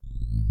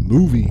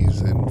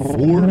Movies in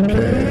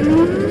 4K.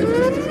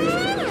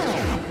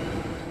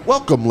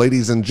 Welcome,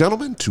 ladies and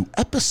gentlemen, to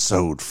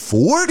episode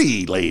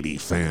 40, Lady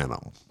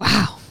Phantom.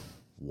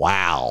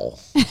 Wow.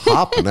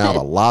 Hopping out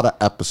a lot of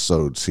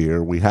episodes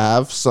here. We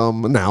have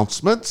some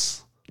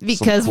announcements.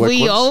 Because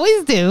we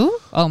always do.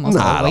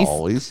 Not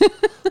always.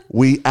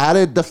 We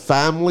added the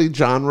family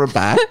genre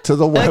back to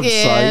the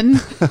website.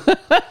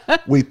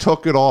 We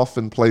took it off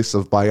in place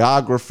of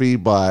biography,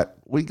 but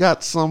we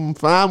got some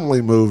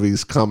family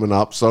movies coming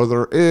up, so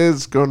there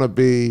is going to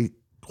be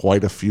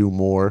quite a few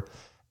more.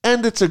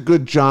 And it's a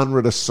good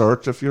genre to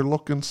search if you're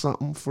looking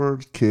something for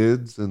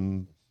kids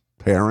and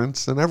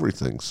parents and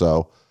everything.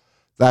 So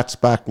that's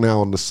back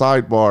now in the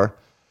sidebar.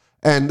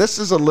 And this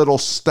is a little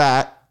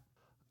stat.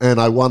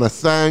 And I want to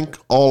thank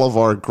all of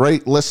our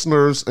great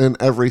listeners and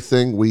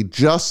everything. We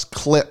just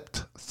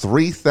clipped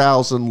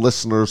 3,000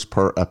 listeners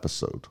per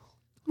episode.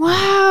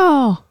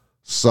 Wow.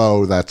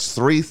 So that's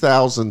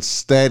 3,000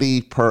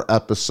 steady per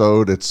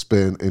episode. It's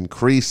been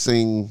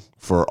increasing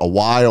for a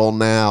while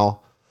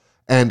now.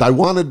 And I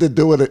wanted to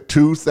do it at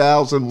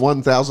 2,000,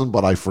 1,000,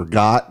 but I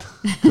forgot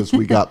because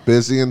we got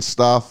busy and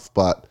stuff.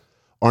 But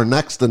our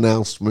next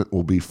announcement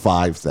will be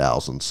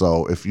 5,000.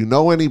 So if you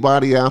know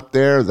anybody out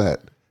there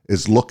that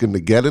is looking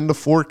to get into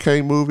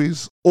 4K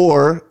movies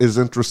or is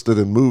interested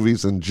in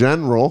movies in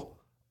general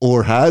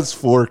or has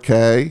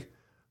 4K,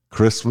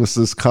 Christmas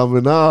is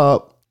coming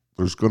up.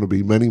 There's going to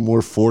be many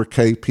more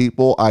 4K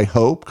people, I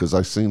hope, because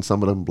I've seen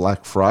some of them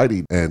Black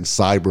Friday and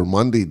Cyber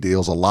Monday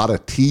deals. A lot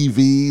of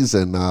TVs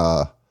and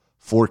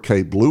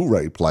 4K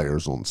Blu-ray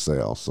players on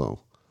sale.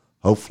 So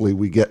hopefully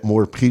we get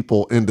more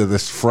people into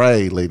this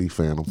fray, Lady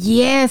Phantom.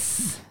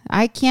 Yes.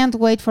 I can't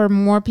wait for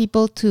more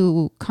people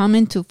to come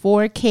into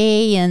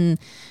 4K and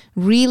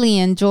really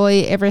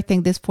enjoy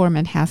everything this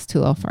format has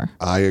to offer.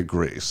 I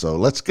agree. So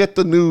let's get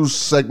the news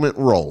segment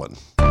rolling.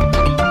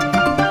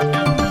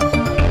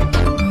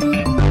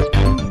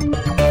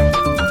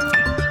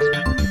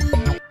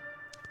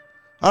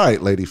 All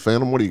right, Lady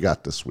Phantom, what do you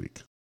got this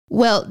week?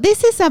 Well,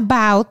 this is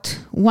about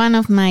one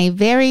of my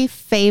very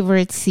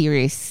favorite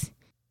series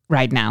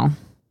right now.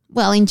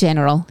 Well, in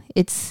general,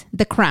 it's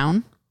The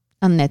Crown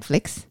on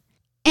Netflix.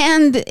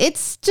 And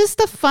it's just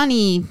a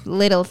funny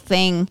little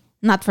thing,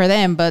 not for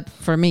them, but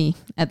for me,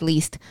 at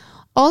least.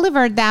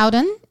 Oliver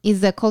Dowden is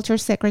the Culture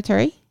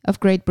Secretary of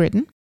Great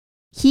Britain.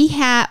 He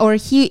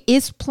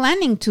is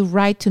planning to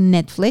write to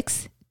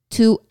Netflix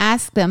to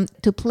ask them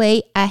to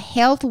play a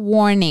health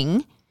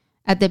warning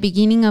at the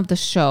beginning of the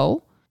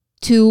show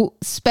to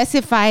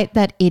specify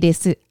that it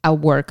is a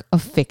work of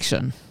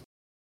fiction.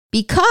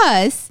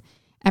 Because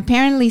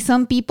apparently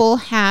some people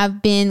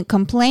have been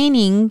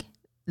complaining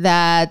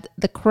that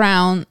The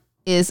Crown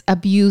is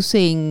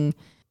abusing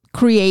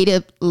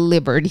creative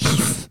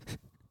liberties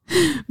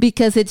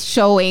because it's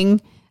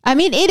showing, I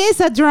mean, it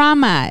is a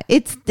drama.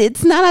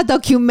 It's not a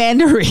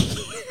documentary.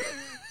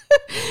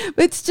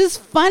 It's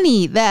just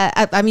funny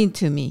that, I mean,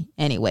 to me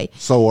anyway.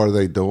 So are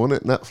they doing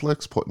it,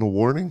 Netflix, putting a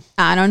warning?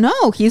 I don't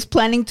know. He's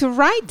planning to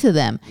write to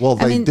them. Well,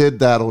 they did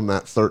that on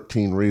that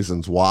 13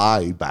 Reasons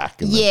Why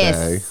back in the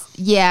day.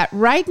 Yeah.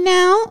 Right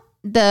now,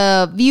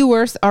 the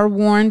viewers are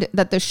warned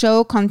that the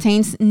show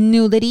contains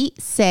nudity,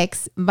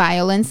 sex,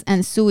 violence,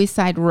 and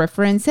suicide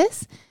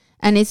references,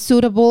 and is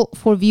suitable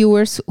for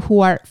viewers who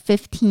are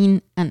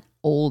 15 and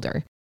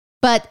older.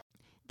 But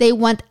they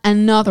want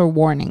another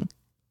warning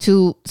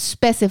to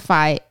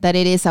specify that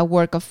it is a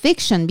work of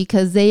fiction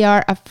because they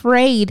are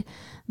afraid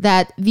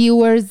that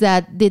viewers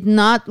that did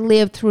not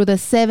live through the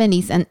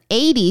 70s and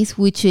 80s,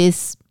 which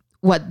is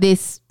what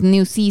this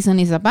new season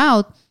is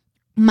about,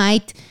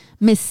 might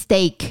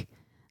mistake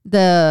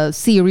the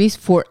series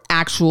for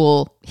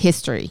actual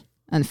history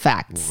and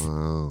facts.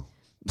 Wow.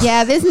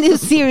 Yeah, this new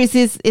series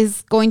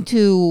is going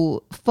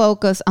to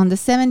focus on the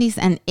 70s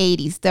and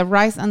 80s, the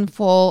rise and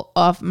fall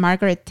of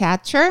Margaret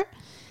Thatcher,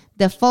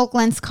 the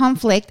Falklands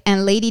conflict,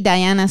 and Lady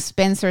Diana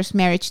Spencer's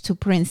marriage to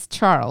Prince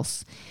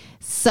Charles.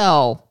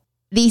 So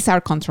these are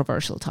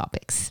controversial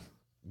topics.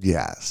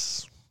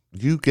 Yes.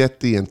 You get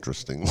the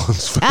interesting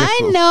ones.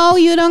 I know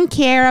you don't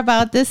care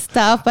about this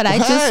stuff, but I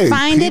just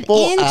find it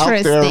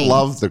interesting. People out there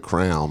love The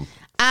Crown.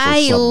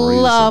 I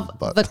love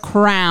The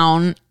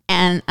Crown,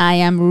 and I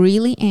am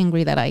really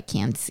angry that I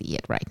can't see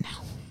it right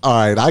now. All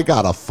right, I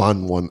got a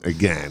fun one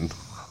again.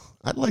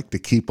 I'd like to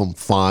keep them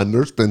fun.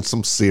 There's been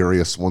some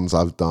serious ones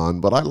I've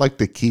done, but I like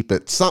to keep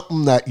it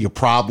something that you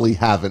probably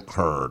haven't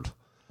heard.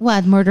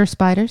 What, murder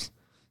spiders?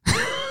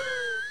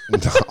 No.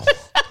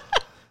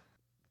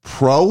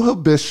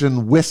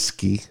 Prohibition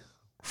whiskey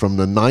from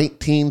the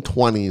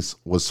 1920s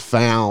was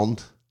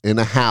found in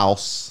a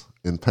house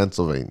in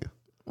Pennsylvania.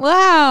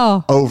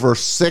 Wow. Over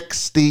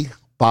 60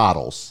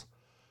 bottles.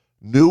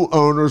 New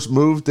owners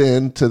moved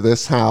into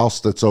this house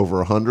that's over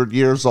 100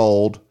 years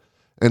old,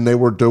 and they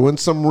were doing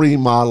some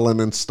remodeling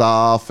and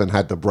stuff and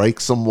had to break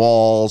some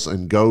walls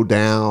and go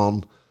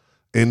down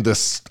into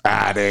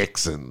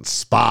attics and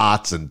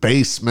spots and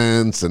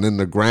basements and in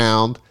the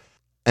ground.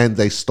 And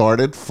they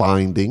started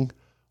finding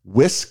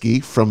whiskey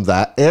from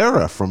that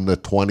era, from the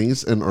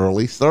 20s and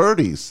early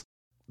 30s.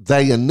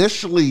 they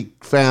initially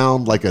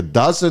found like a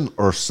dozen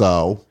or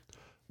so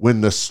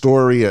when the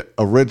story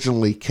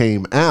originally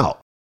came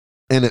out,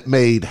 and it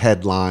made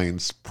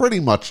headlines pretty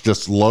much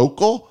just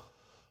local,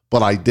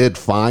 but I did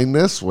find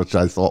this, which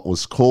I thought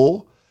was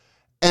cool.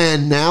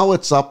 And now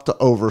it's up to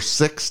over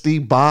 60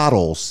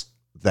 bottles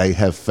they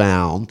have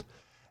found.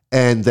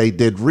 And they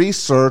did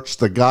research.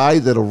 The guy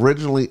that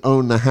originally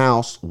owned the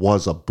house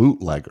was a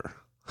bootlegger.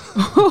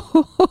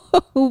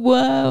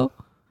 Wow.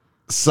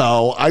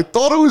 So I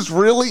thought it was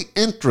really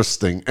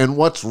interesting. And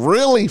what's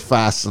really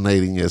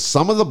fascinating is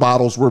some of the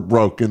bottles were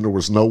broken. There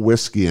was no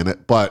whiskey in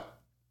it. But,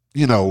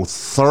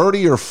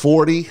 30 or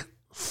 40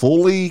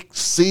 fully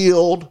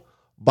sealed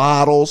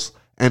bottles,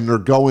 and they're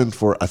going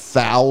for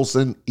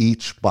 $1,000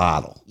 each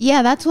bottle.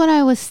 Yeah, that's what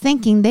I was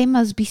thinking. They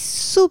must be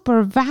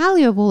super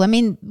valuable. I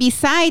mean,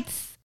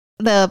 besides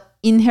the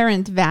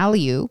inherent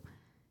value,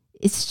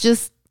 it's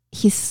just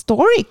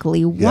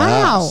historically,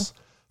 wow. Yes.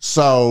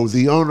 So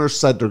the owner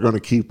said they're going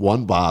to keep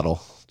one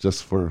bottle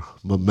just for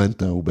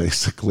memento,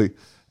 basically,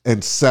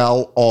 and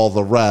sell all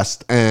the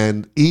rest.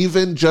 And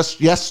even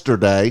just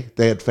yesterday,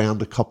 they had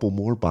found a couple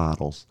more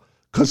bottles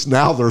because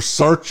now they're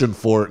searching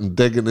for it and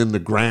digging in the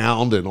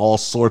ground and all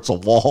sorts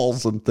of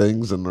walls and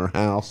things in their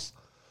house.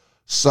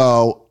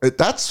 So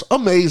that's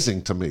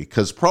amazing to me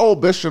because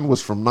Prohibition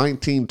was from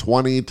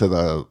 1920 to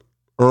the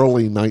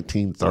early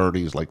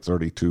 1930s, like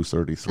 32,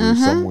 33,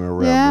 somewhere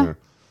around there.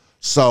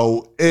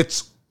 So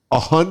it's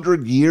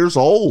 100 years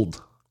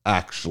old,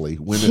 actually,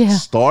 when it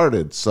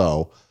started.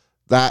 So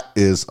that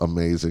is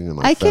amazing. And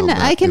I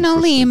can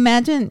only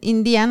imagine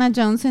Indiana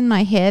Jones in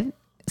my head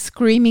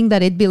screaming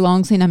that it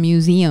belongs in a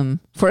museum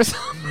for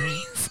some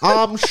reason.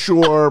 I'm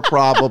sure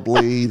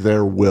probably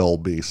there will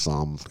be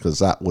some, because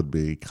that would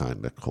be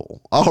kind of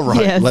cool. All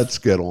right, let's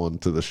get on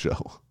to the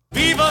show.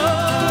 Viva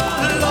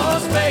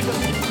Las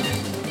Vegas!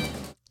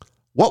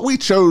 What we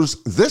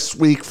chose this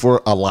week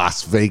for a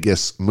Las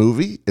Vegas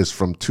movie is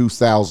from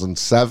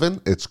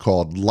 2007. It's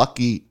called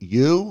Lucky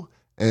You.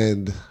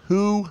 And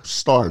who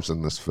stars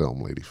in this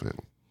film, Lady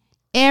Phantom?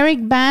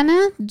 Eric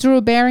Bana,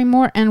 Drew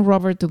Barrymore, and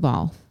Robert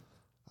Duvall.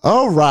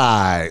 All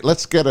right.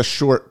 Let's get a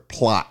short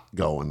plot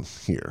going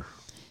here.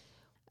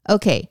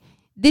 Okay.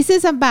 This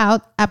is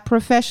about a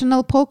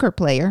professional poker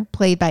player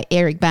played by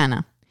Eric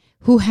Bana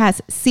who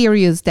has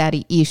serious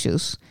daddy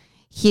issues.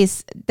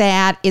 His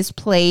dad is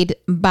played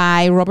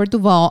by Robert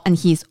Duvall, and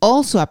he's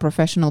also a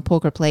professional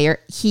poker player.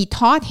 He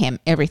taught him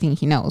everything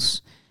he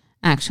knows,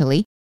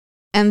 actually.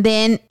 And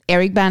then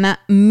Eric Bana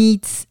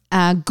meets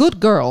a good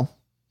girl,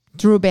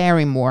 Drew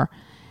Barrymore,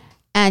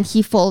 and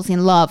he falls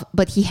in love,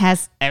 but he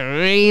has a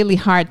really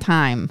hard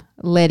time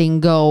letting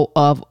go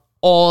of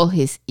all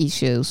his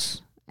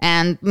issues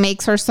and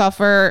makes her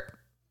suffer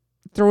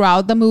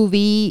throughout the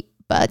movie.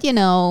 But,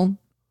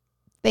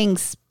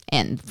 things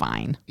end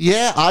fine.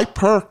 Yeah, I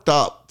perked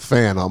up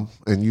Phantom,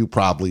 and you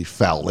probably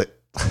felt it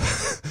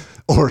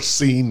or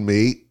seen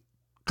me,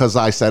 because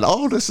I said,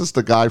 oh, this is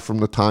the guy from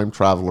The Time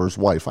Traveler's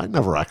Wife. I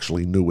never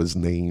actually knew his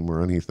name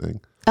or anything.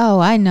 Oh,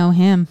 I know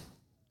him.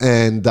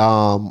 And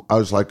I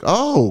was like,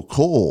 oh,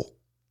 cool.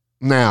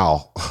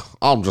 Now,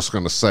 I'm just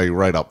going to say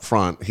right up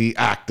front, he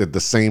acted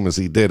the same as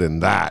he did in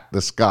that.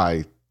 This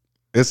guy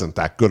isn't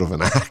that good of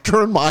an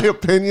actor, in my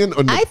opinion.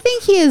 I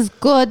think he is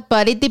good,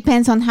 but it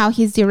depends on how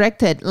he's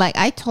directed. Like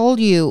I told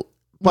you.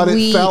 But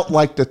it felt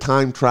like The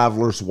Time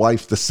Traveler's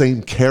Wife, the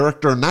same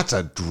character, and that's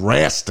a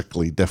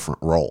drastically different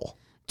role.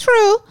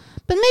 True,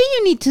 but maybe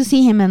you need to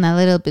see him in a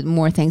little bit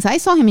more things. I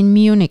saw him in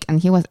Munich, and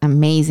he was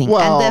amazing.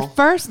 Well, and the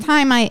first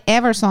time I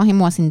ever saw him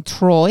was in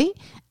Troy,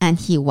 and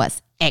he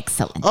was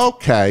excellent.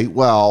 Okay,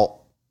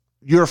 well,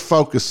 you're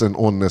focusing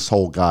on this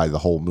whole guy the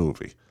whole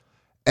movie.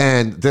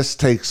 And this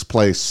takes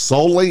place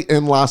solely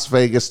in Las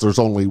Vegas. There's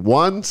only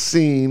one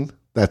scene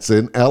that's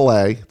in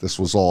L.A. This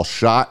was all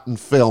shot and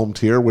filmed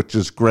here, which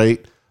is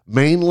great,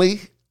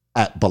 mainly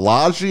at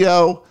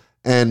Bellagio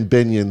and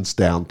Binion's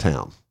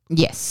downtown.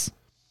 Yes.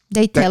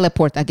 They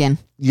teleport again.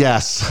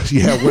 Yes.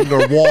 Yeah, when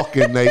they're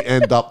walking, they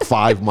end up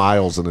 5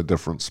 miles in a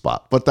different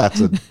spot. But that's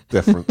a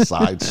different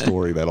side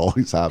story that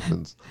always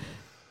happens.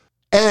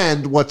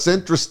 And what's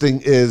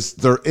interesting is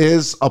there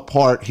is a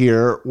part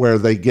here where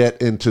they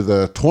get into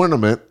the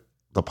tournament,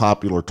 the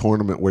popular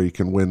tournament where you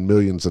can win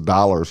millions of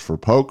dollars for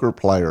poker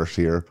players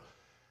here.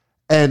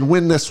 And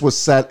when this was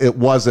set, it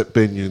was at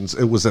Binion's.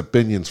 It was at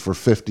Binion's for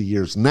 50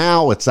 years.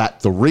 Now it's at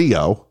the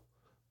Rio,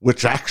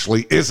 which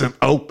actually isn't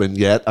open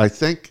yet. I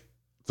think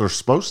they're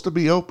supposed to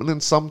be opening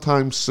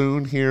sometime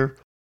soon here.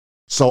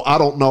 So I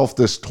don't know if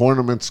this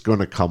tournament's going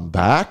to come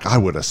back. I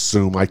would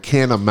assume. I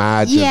can't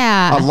imagine.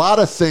 Yeah. A lot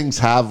of things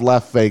have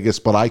left Vegas,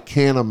 but I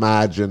can't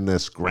imagine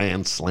this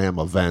Grand Slam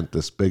event,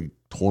 this big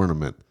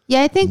tournament.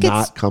 Yeah, I think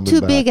it's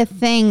too big a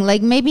thing.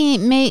 Like maybe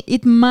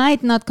it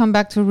might not come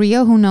back to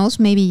Rio. Who knows?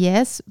 Maybe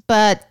yes.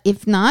 But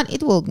if not,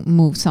 it will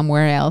move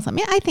somewhere else. I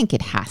mean, I think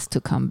it has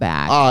to come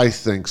back. I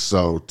think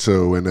so,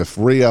 too. And if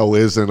Rio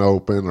isn't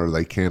open or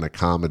they can't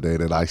accommodate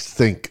it, I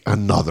think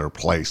another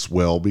place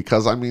will.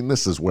 Because, I mean,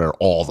 this is where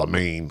all the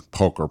main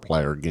poker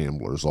player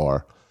gamblers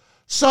are.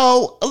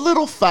 So a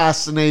little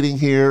fascinating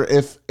here.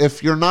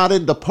 If you're not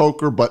into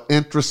poker but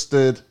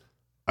interested,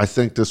 I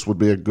think this would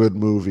be a good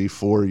movie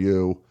for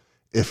you.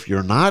 If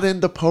you're not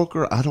into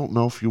poker, I don't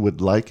know if you would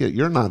like it.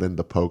 You're not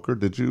into poker.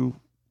 Did you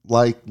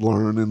like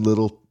learning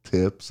little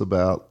tips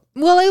about?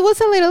 Well, it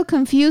was a little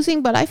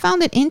confusing, but I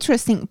found it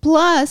interesting.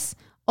 Plus,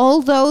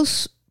 all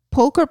those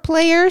poker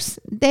players,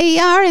 they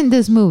are in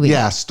this movie.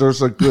 Yes,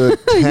 there's a good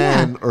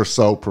 10 or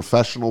so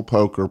professional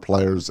poker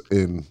players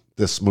in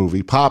this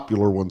movie.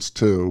 Popular ones,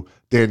 too.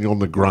 Daniel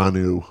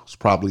Negreanu is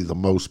probably the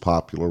most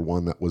popular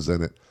one that was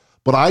in it.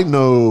 But I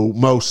know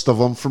most of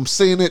them from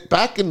seeing it.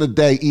 Back in the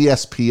day,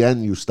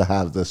 ESPN used to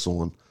have this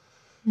on.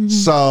 Mm-hmm.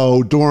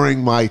 So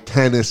during my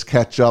tennis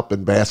catch-up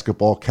and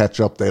basketball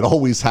catch-up, they'd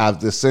always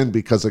have this in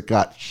because it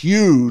got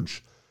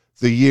huge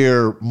the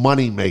year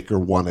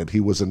Moneymaker won it. He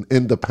was an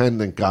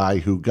independent guy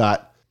who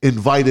got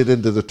invited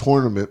into the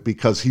tournament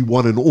because he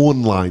won an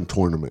online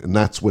tournament. And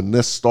that's when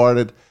this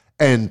started.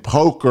 And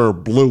poker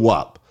blew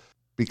up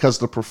because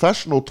the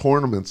professional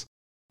tournaments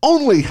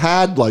only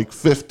had like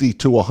 50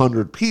 to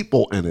 100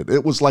 people in it.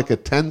 It was like a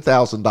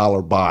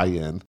 $10,000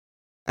 buy-in,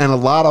 and a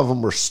lot of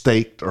them were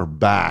staked or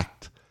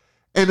backed.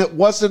 And it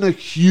wasn't a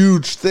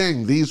huge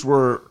thing. These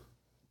were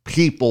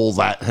people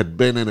that had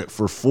been in it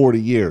for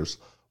 40 years.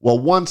 Well,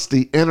 once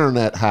the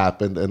internet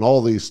happened and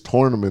all these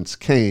tournaments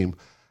came,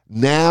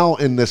 now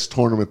in this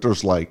tournament,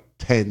 there's like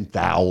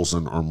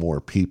 10,000 or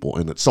more people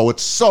in it. So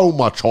it's so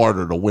much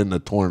harder to win the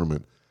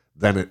tournament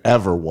than it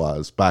ever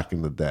was back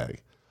in the day.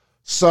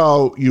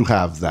 So you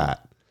have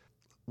that.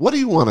 What do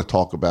you want to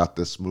talk about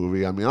this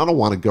movie? I mean, I don't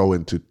want to go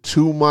into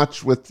too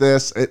much with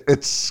this.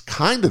 It's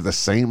kind of the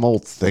same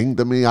old thing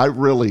to me. I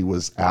really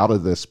was out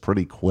of this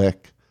pretty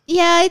quick.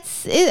 Yeah,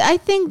 I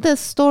think the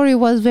story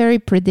was very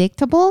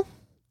predictable.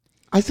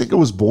 I think it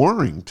was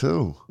boring,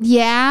 too.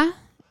 Yeah.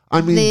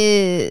 I mean,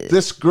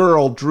 this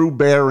girl, Drew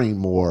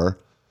Barrymore,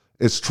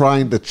 is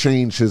trying to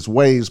change his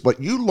ways, but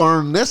you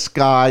learn this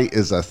guy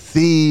is a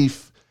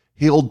thief.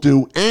 He'll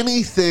do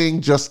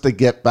anything just to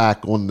get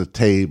back on the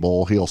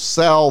table. He'll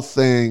sell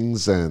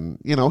things, and,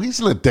 he's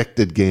an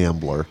addicted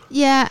gambler.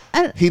 Yeah.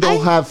 He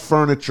don't have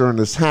furniture in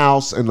his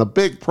house, and the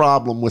big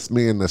problem with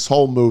me in this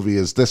whole movie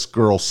is this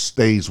girl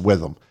stays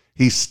with him.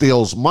 He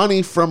steals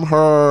money from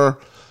her.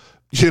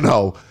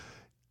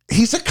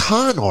 He's a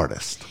con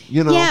artist,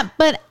 Yeah,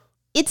 but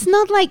it's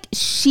not like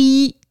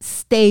she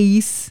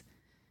stays,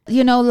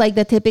 like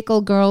the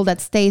typical girl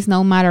that stays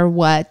no matter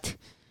what.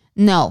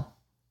 No.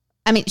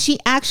 I mean, she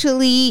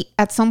actually,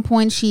 at some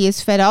point, she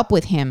is fed up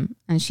with him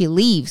and she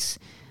leaves.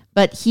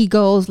 But he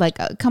goes like,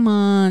 come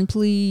on,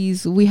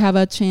 please, we have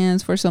a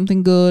chance for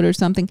something good or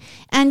something.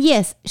 And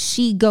yes,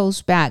 she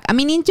goes back. I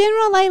mean, in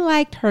general, I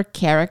liked her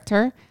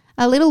character.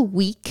 A little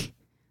weak,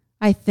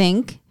 I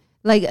think.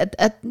 Like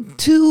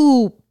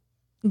too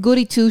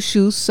goody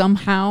two-shoes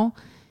somehow.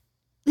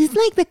 It's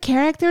like the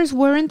characters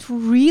weren't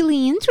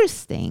really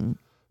interesting.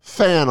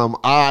 Phantom,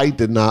 I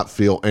did not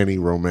feel any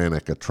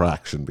romantic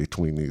attraction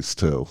between these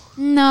two.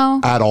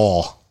 No. At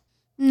all.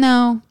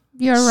 No,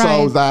 you're right.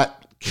 So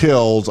that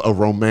kills a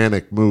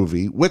romantic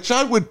movie, which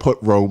I would put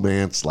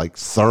romance like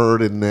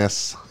third in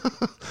this.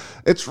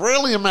 It's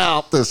really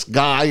about this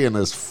guy and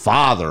his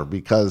father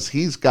because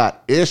he's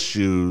got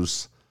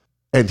issues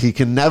and he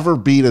can never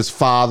beat his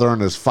father,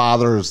 and his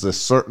father is this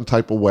certain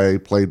type of way,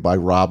 played by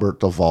Robert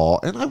Duvall.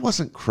 And I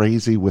wasn't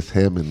crazy with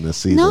him in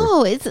this either.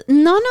 No,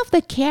 none of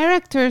the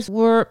characters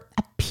were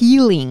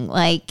appealing.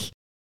 Like,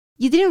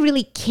 you didn't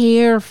really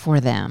care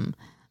for them.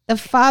 The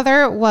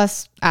father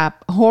was a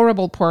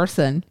horrible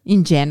person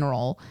in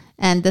general,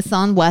 and the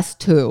son was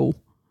too.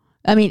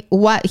 I mean,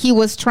 what he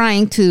was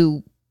trying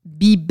to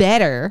be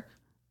better,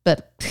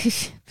 but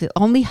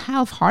only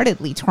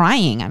half-heartedly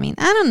trying. I mean,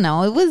 I don't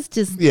know. It was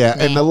just... Yeah,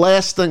 and the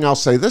last thing I'll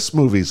say, this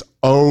movie's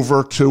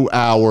over 2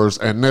 hours,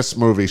 and this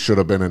movie should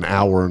have been an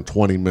hour and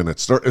 20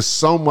 minutes. There is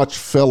so much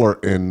filler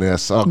in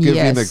this. I'll give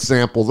you an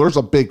example. There's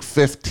a big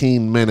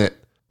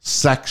 15-minute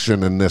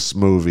section in this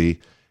movie.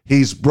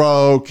 He's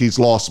broke. He's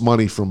lost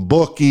money from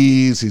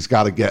bookies. He's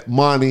got to get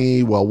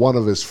money. Well, one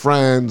of his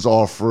friends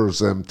offers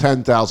him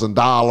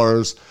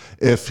 $10,000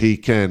 if he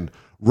can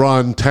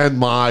run 10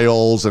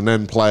 miles and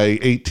then play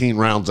 18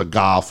 rounds of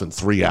golf in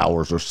 3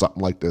 hours or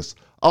something like this.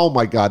 Oh,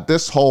 my God.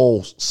 This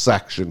whole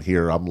section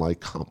here, I'm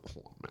like, come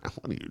on, man.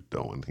 What are you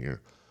doing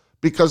here?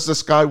 Because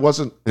this guy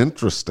wasn't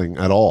interesting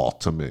at all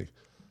to me.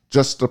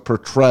 Just a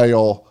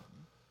portrayal.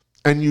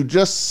 And you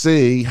just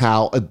see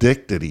how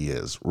addicted he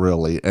is,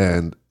 really.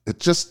 And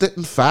it just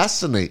didn't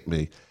fascinate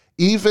me.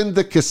 Even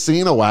the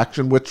casino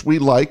action, which we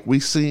like,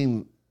 we've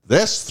seen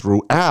this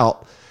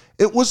throughout,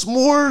 it was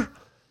more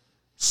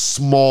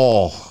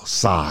small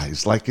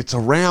size. Like, it's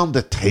around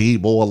a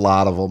table, a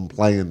lot of them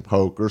playing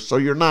poker. So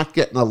you're not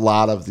getting a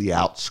lot of the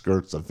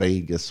outskirts of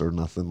Vegas or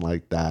nothing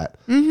like that.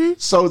 Mm-hmm.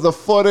 So the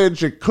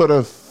footage, it could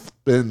have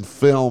been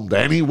filmed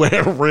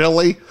anywhere,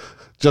 really.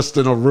 Just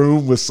in a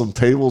room with some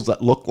tables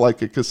that look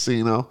like a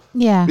casino.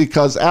 Yeah.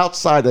 Because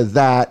outside of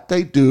that,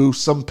 they do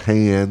some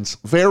pans,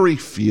 very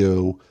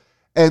few.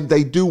 And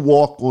they do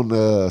walk on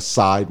the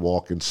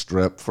sidewalk and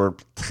strip for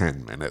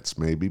 10 minutes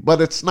maybe. But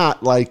it's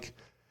not like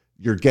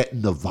you're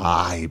getting the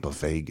vibe of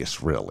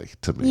Vegas, really,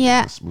 to me,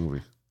 in this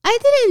movie. I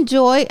did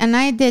enjoy, and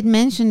I did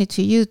mention it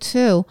to you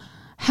too,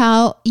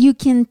 how you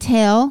can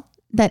tell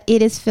that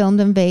it is filmed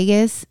in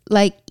Vegas.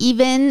 Like,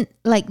 even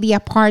like the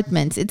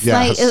apartments. It's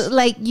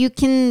like you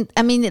can,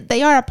 I mean,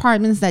 they are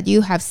apartments that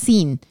you have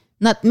seen.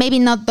 Maybe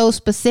not those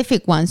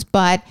specific ones,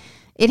 but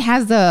it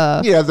has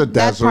the desert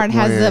that part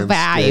has the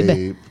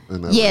vibe.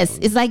 Yes,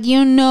 it's like,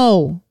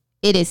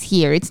 it is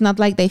here. It's not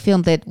like they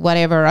filmed it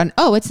whatever on,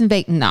 it's in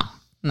Vegas.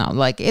 No,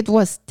 like it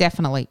was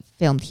definitely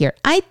filmed here.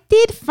 I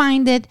did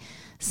find it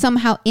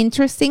somehow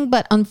interesting,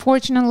 but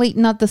unfortunately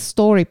not the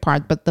story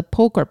part, but the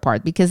poker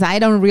part, because I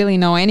don't really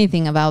know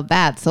anything about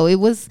that. So it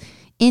was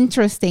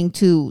interesting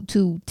to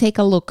take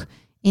a look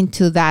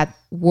into that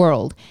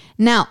world.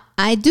 Now,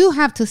 I do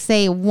have to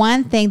say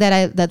one thing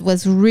that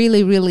was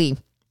really, really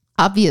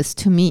obvious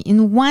to me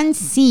in one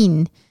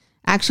scene.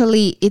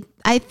 Actually,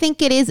 I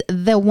think it is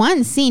the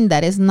one scene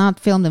that is not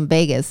filmed in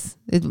Vegas,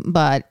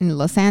 but in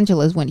Los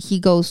Angeles when he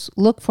goes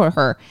look for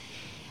her.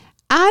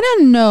 I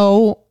don't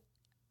know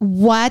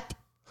what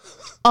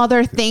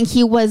other thing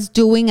he was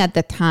doing at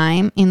the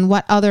time, in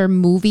what other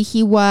movie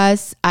he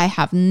was. I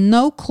have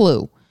no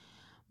clue.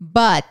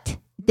 But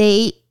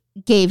they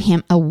gave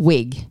him a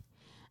wig.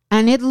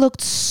 And it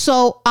looked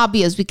so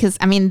obvious because,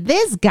 I mean,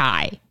 this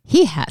guy,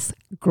 he has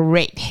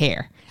great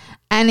hair.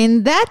 And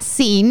in that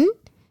scene,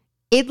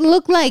 it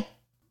looked like,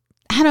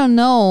 I don't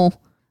know,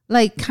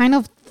 like kind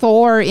of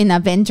Thor in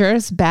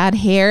Avengers, bad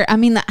hair. I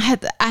mean,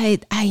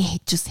 I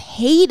just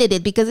hated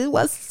it because it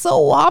was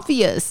so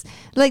obvious.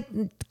 Like,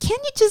 can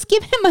you just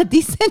give him a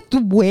decent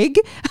wig?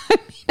 I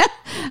mean,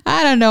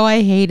 I don't know.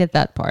 I hated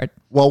that part.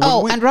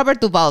 Well, and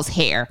Robert Duvall's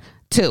hair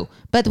too.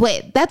 But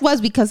wait, that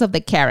was because of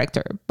the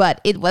character. But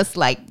it was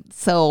like,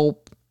 so,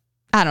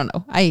 I don't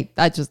know. I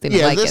just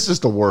didn't like it. Yeah, this is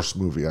the worst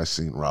movie I've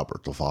seen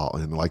Robert Duvall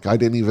in. Like, I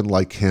didn't even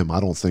like him. I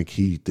don't think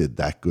he did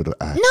that good of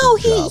acting. No,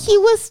 he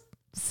was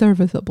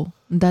serviceable.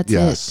 That's it.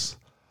 Yes.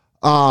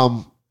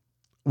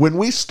 When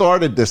we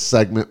started this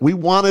segment, we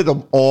wanted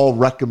them all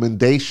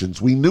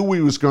recommendations. We knew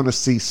we was going to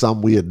see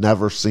some we had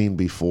never seen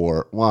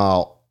before.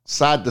 Well,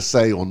 sad to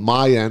say, on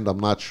my end, I'm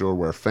not sure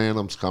where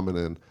Phantom's coming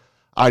in.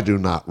 I do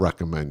not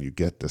recommend you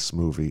get this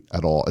movie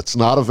at all. It's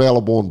not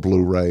available on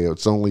Blu-ray.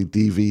 It's only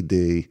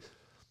DVD.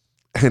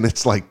 And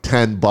it's like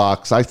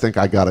 $10. I think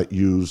I got it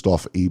used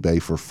off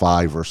eBay for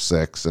 $5 or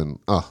 $6. And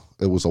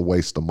it was a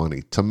waste of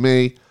money. To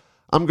me,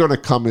 I'm going to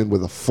come in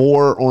with a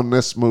 4 on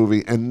this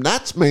movie. And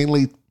that's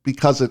mainly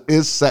because it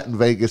is set in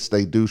Vegas.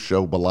 They do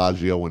show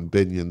Bellagio and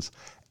Binion's.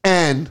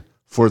 And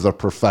for the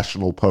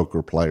professional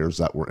poker players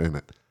that were in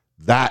it.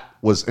 That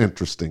was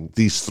interesting.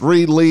 These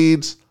 3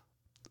 leads,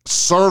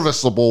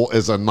 serviceable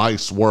is a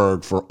nice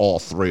word for all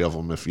 3 of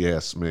them, if you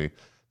ask me.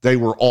 They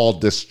were all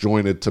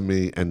disjointed to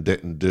me and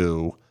didn't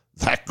do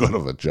that good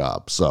of a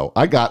job. So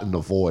I got in the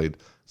void.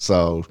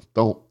 So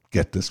don't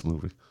get this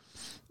movie.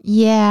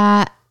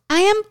 Yeah, I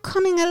am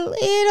coming a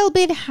little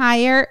bit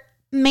higher,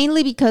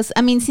 mainly because,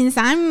 I mean, since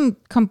I'm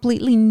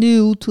completely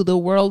new to the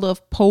world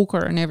of poker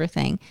and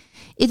everything,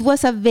 it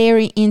was a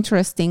very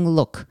interesting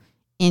look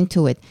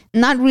into it.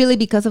 Not really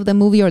because of the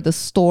movie or the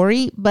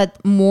story,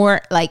 but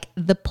more like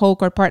the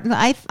poker part.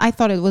 I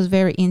thought it was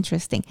very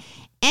interesting.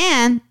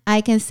 And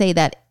I can say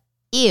that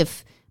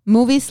if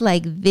movies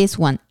like this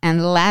one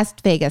and Las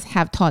Vegas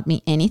have taught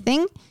me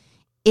anything,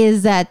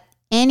 is that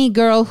any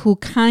girl who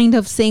kind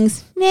of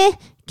sings meh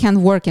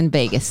can work in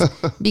Vegas.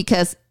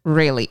 Because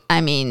really,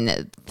 I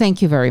mean,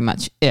 thank you very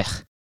much.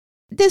 Ugh.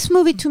 This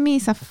movie to me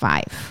is a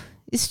 5.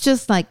 It's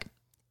just like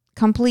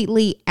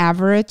completely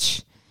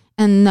average.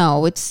 And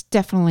no, it's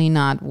definitely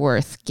not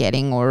worth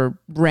getting or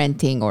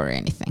renting or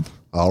anything.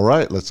 All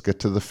right, let's get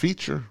to the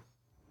feature.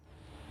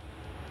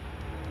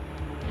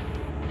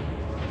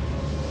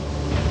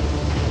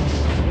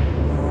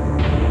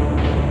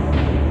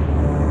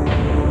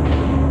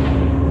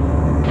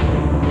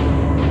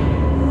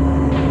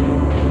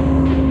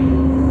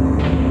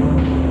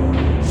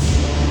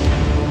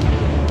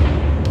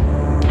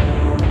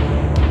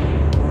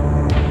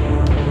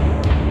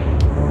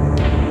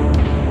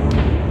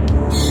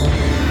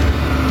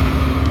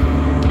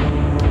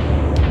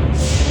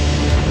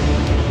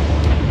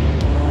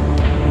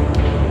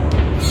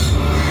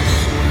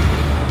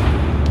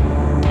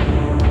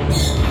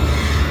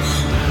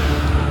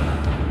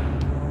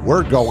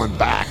 We're going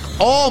back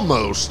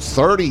almost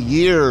 30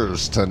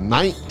 years to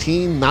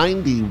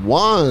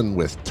 1991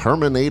 with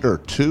Terminator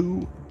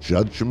 2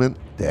 Judgment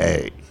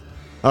Day.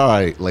 All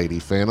right, Lady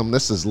Phantom,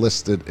 this is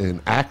listed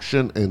in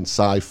action and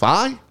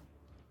sci-fi.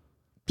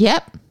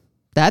 Yep,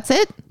 that's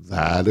it.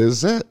 That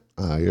is it.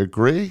 I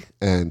agree.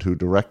 And who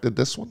directed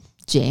this one?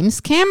 James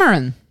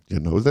Cameron.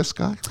 You know this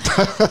guy?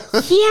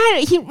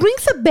 He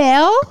rings a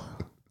bell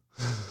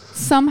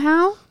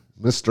somehow.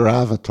 Mr.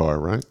 Avatar,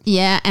 right?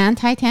 Yeah, and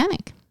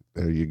Titanic.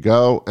 There you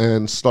go.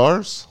 And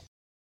stars?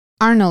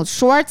 Arnold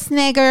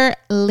Schwarzenegger,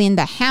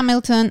 Linda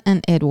Hamilton,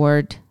 and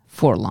Edward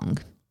Furlong.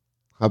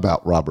 How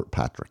about Robert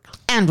Patrick?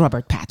 And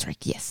Robert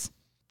Patrick, yes.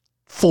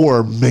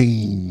 four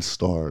main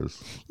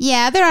stars.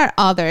 Yeah, there are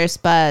others,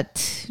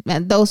 but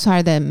those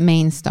are the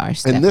main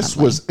stars. And this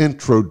definitely. was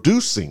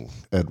introducing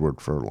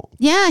Edward Furlong.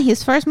 Yeah,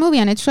 his first movie,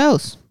 and it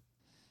shows.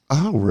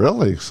 Oh,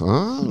 really?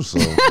 Oh, so,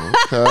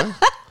 okay.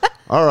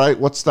 All right.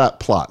 What's that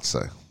plot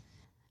say?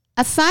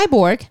 A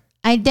cyborg,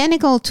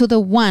 identical to the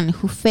one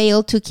who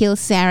failed to kill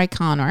Sarah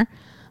Connor,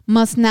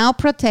 must now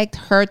protect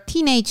her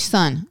teenage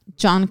son,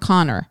 John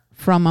Connor,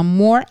 from a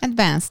more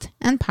advanced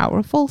and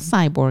powerful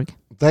cyborg.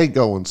 They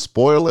go and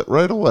spoil it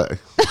right away.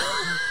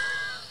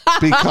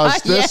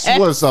 Because this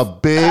was a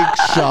big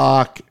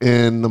shock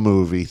in the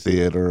movie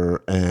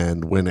theater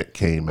and when it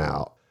came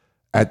out.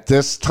 At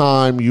this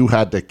time, you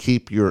had to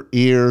keep your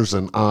ears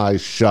and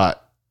eyes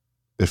shut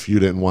if you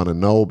didn't want to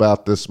know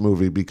about this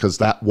movie, because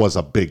that was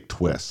a big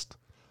twist.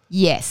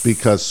 Yes.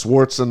 Because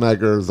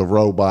Schwarzenegger, the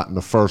robot in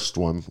the first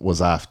one,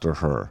 was after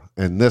her.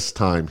 And this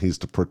time, he's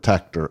the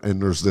protector.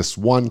 And there's this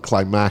one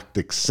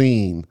climactic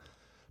scene,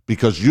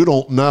 because you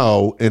don't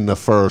know in the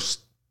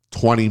first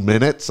 20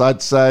 minutes,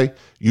 I'd say,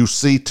 you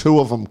see two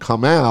of them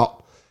come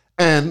out.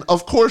 And,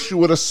 of course, you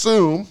would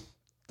assume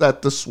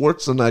that the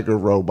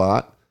Schwarzenegger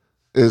robot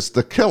is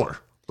the killer,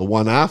 the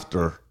one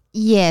after.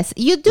 Yes,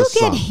 you do The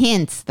get son.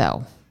 hints,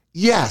 though.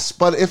 Yes,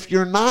 but if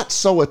you're not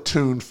so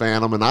attuned,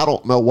 Phantom, and I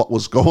don't know what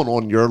was going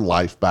on in your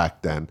life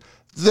back then,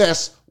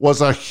 this was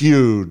a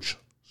huge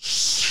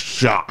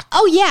shock.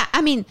 Oh, yeah.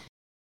 I mean,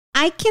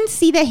 I can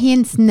see the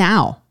hints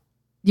now,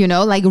 you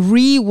know, like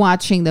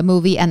rewatching the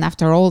movie and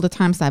after all the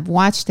times I've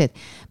watched it.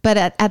 But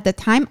at the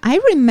time, I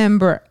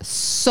remember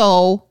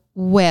so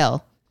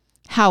well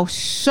how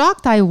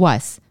shocked I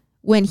was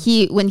when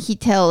he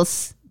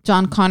tells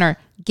John Connor,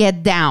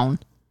 get down.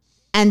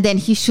 And then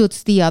he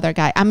shoots the other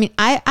guy. I mean,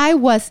 I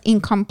was in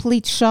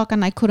complete shock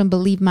and I couldn't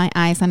believe my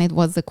eyes. And it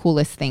was the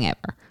coolest thing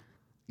ever.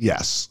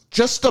 Yes.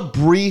 Just a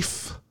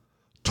brief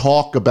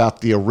talk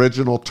about the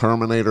original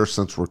Terminator,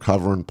 since we're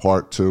covering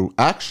part 2.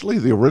 Actually,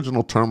 the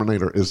original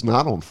Terminator is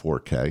not on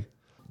 4K.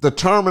 The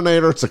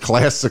Terminator, it's a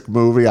classic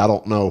movie. I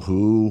don't know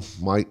who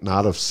might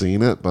not have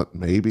seen it, but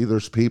maybe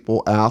there's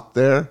people out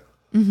there.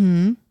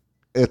 Mm-hmm.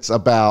 It's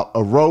about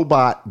a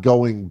robot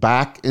going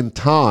back in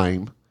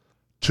time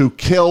to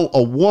kill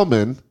a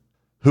woman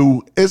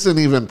who isn't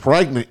even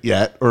pregnant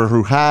yet, or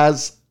who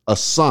has a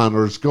son,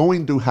 or is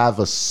going to have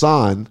a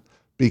son,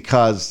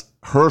 because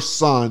her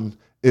son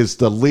is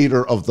the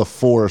leader of the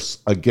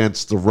force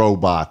against the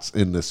robots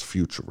in this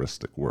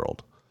futuristic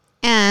world.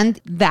 And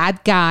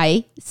that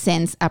guy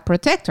sends a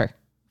protector.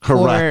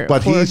 Correct.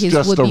 But for he's his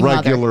just a would-be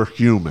regular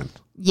human.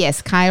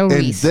 Yes, Kyle In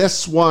Reese.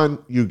 this one,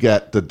 you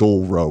get the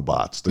dual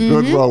robots, the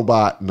good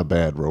robot and the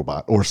bad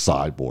robot, or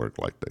cyborg,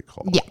 like they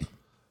call it. Yeah.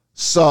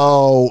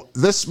 So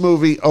this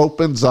movie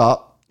opens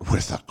up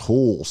with a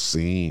cool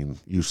scene.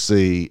 You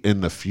see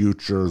in the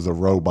future the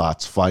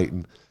robots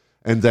fighting.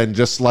 And then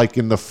just like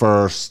in the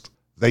first,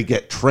 they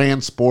get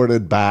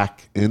transported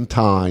back in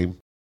time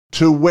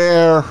to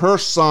where her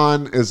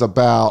son is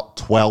about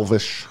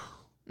 12-ish.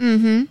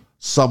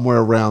 Somewhere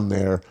around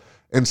there.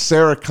 And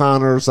Sarah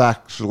Connor's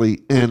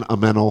actually in a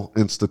mental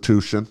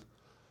institution.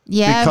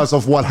 Yeah. Because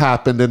of what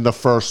happened in the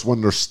first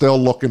one. They're still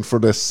looking for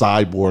this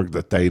cyborg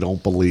that they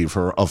don't believe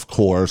her, of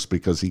course,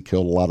 because he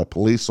killed a lot of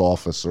police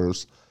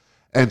officers.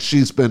 And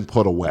she's been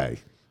put away.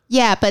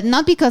 Yeah, but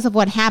not because of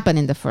what happened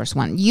in the first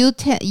one. You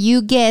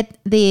get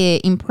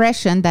the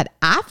impression that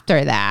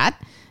after that,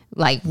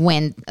 like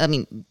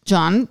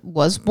John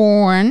was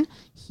born,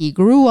 he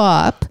grew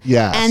up.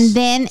 Yes. And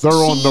then they're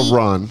on the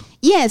run.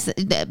 Yes,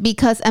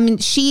 because,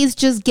 she is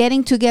just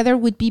getting together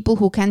with people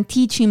who can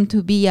teach him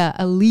to be a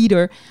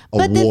leader.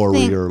 A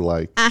warrior,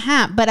 like.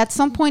 But at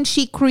some point,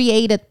 she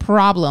created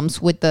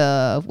problems with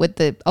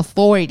the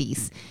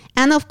authorities.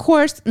 And of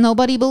course,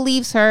 nobody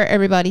believes her.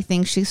 Everybody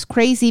thinks she's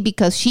crazy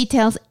because she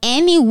tells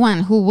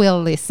anyone who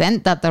will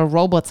listen that the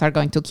robots are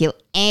going to kill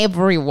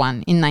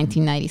everyone in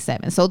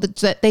 1997. So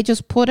they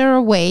just put her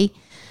away.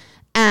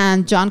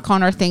 And John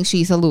Connor thinks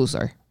she's a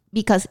loser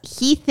because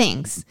he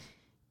thinks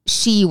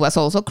she was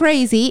also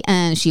crazy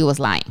and she was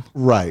lying.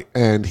 Right.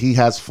 And he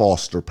has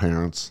foster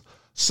parents.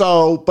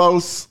 So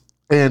both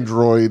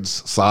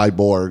androids,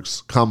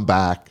 cyborgs, come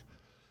back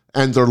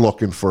and they're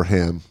looking for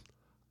him.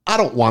 I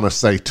don't want to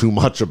say too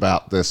much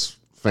about this,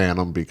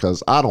 Phantom,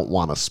 because I don't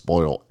want to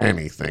spoil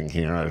anything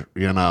here.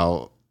 You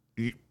know,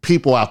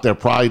 people out there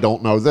probably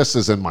don't know this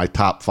is in my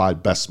top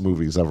 5 best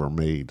movies ever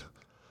made.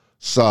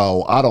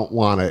 So I don't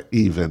want to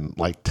even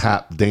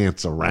tap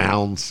dance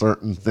around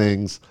certain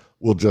things.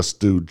 We'll just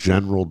do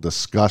general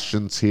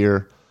discussions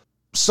here.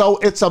 So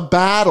it's a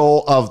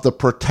battle of the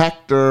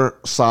protector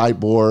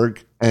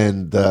cyborg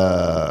and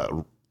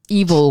the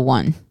evil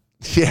one.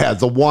 Yeah,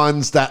 the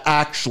ones that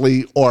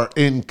actually are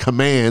in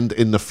command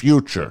in the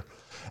future.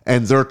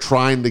 And they're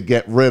trying to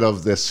get rid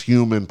of this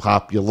human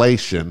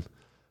population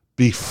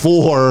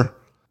before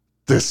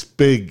this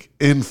big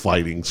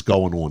infighting's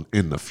going on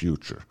in the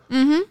future.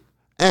 Mm-hmm.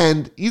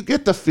 And you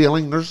get the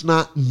feeling there's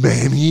not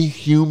many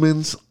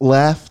humans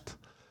left.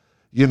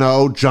 You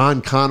know,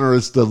 John Connor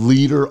is the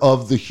leader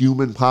of the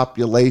human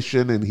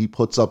population and he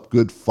puts up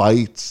good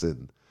fights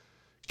and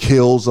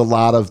kills a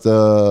lot of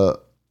the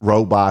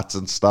robots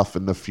and stuff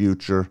in the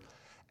future.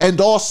 And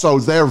also,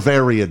 they're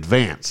very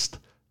advanced.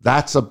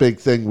 That's a big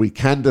thing we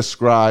can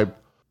describe.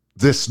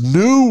 This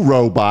new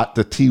robot,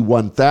 the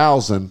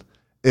T-1000,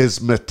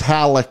 is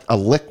metallic, a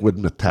liquid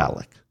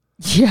metallic.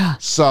 Yeah.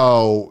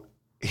 So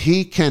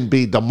he can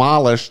be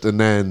demolished and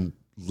then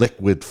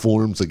liquid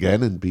forms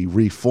again and be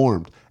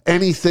reformed.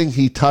 Anything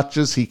he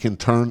touches, he can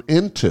turn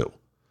into.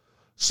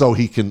 So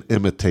he can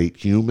imitate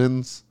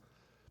humans.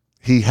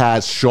 He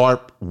has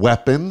sharp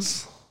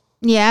weapons.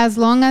 Yeah, as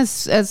long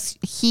as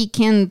he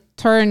can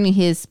turn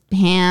his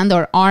hand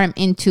or arm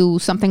into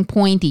something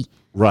pointy.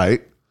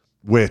 Right,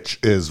 which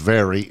is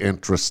very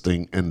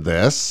interesting in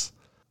this.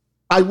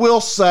 I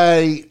will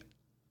say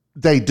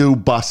they do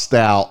bust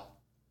out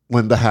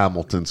Linda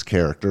Hamilton's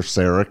character,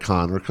 Sarah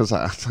Connor, because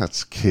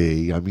that's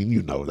key. I mean,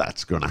 you know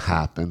that's going to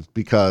happen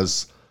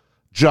because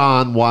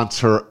John wants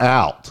her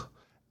out.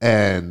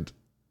 And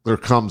there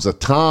comes a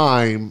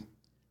time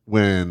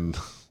when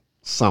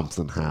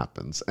something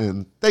happens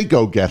and they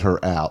go get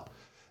her out.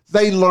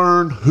 They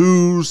learn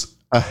who's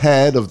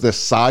ahead of this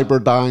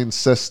Cyberdyne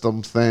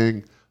system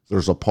thing.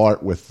 There's a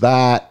part with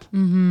that,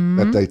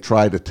 that they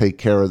try to take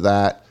care of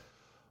that.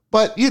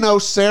 But, you know,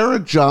 Sarah,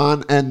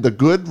 John, and the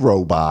good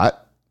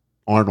robot,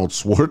 Arnold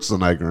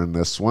Schwarzenegger in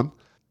this one,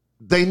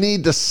 they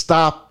need to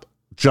stop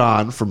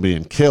John from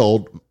being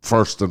killed,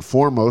 first and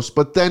foremost,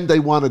 but then they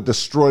want to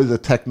destroy the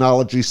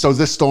technology so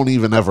this don't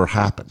even ever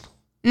happen.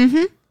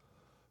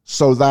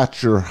 So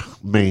that's your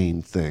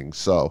main thing.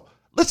 So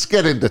let's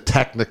get into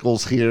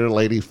technicals here,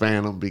 Lady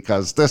Phantom,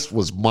 because this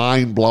was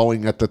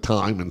mind-blowing at the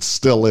time and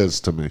still is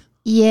to me.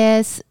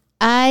 Yes,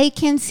 I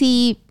can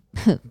see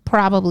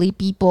probably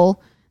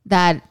people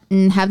that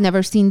have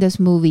never seen this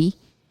movie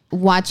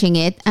watching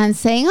it and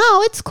saying,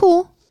 oh, it's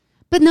cool.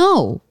 But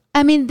no,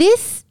 I mean,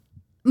 this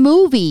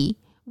movie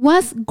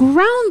was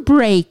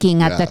groundbreaking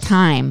at the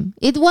time.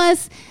 It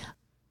was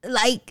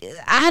like,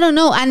 I don't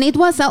know. And it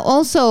was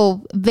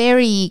also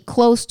very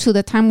close to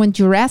the time when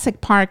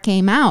Jurassic Park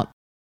came out.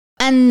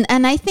 And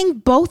I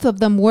think both of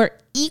them were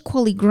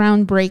equally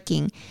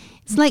groundbreaking.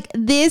 It's like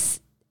this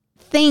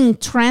thing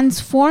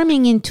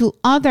transforming into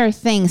other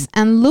things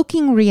and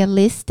looking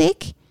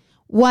realistic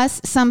was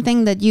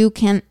something that you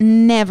can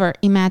never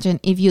imagine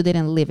if you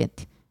didn't live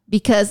it.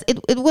 Because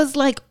it was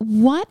like,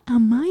 what?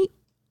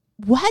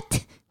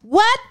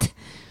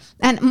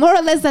 And more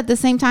or less at the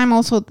same time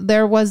also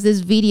there was this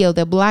video,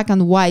 the black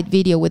and white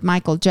video with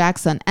Michael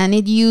Jackson, and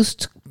it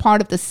used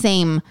part of the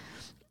same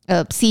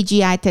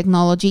CGI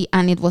technology,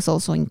 and it was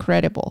also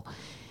incredible.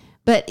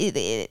 But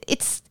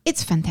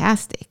it's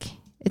fantastic.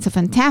 It's a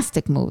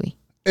fantastic movie.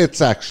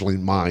 It's actually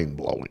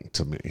mind-blowing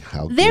to me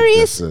how good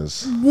this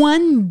is.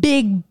 One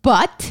big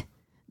but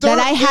that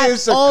I have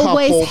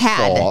always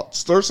had.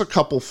 Faults. There's a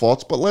couple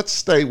faults, but let's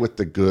stay with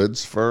the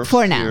goods first.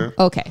 For now, here.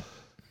 okay.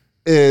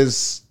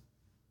 Is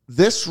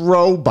this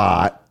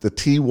robot, the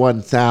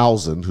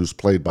T-1000, who's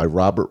played by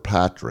Robert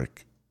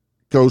Patrick,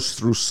 goes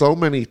through so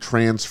many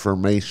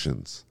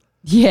transformations.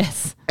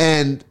 Yes.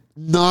 And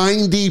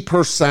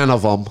 90%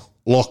 of them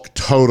look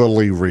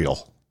totally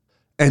real.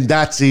 And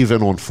that's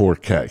even on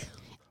 4K.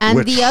 And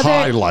which the other,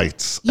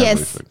 highlights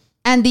everything.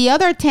 And the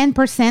other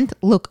 10%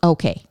 look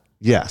okay.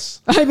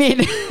 Yes. I mean,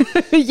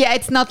 yeah,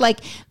 it's not like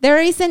there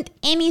isn't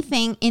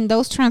anything in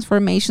those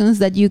transformations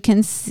that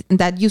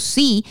you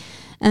see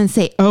and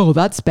say, oh,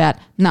 that's bad.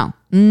 No,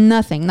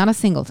 nothing, not a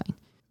single thing.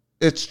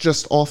 It's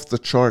just off the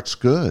charts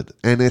good,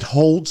 and it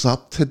holds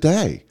up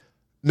today.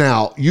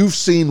 Now, you've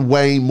seen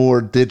way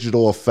more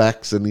digital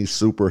effects in these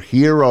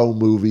superhero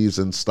movies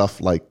and stuff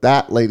like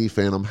that, Lady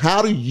Phantom.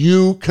 How do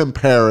you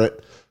compare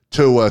it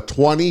to a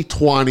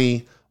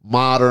 2020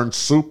 modern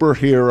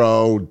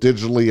superhero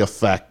digitally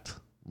effect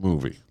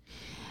movie?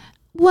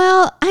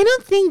 Well, I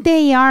don't think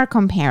they are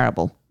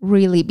comparable,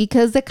 really,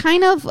 because the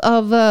kind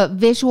of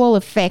visual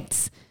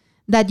effects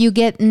that you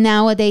get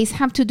nowadays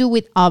have to do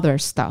with other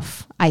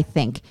stuff, I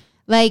think.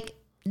 Like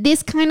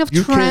this kind of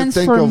transformation. You can't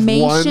think of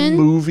one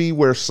movie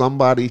where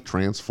somebody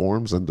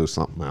transforms into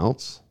something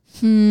else?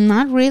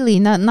 Not really,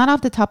 not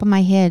off the top of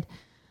my head.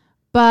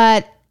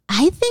 But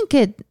I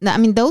think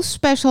those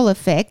special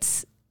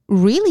effects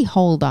really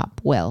hold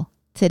up well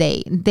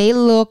today. They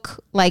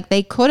look like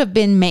they could have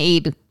been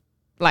made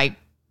like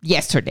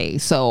yesterday.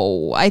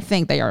 So I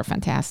think they are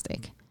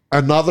fantastic.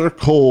 Another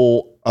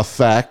cool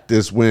effect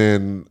is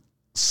when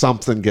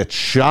something gets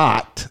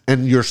shot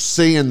and you're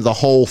seeing the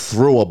hole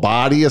through a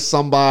body of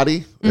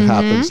somebody. It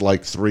happens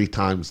like 3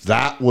 times.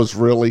 That was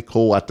really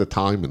cool at the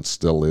time and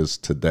still is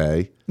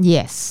today.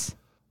 Yes.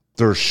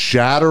 There's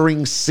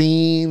shattering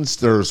scenes.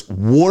 There's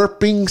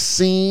warping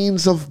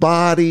scenes of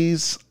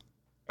bodies.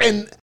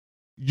 And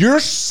you're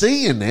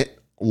seeing it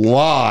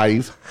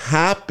live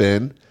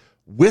happen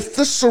with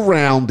the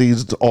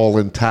surroundings all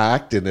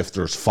intact. And if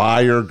there's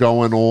fire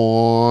going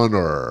on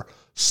or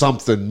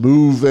something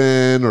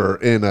moving or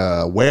in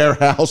a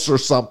warehouse or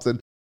something,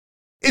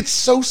 it's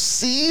so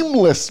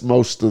seamless,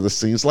 most of the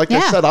scenes. Like I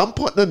said, I'm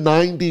putting a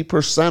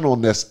 90%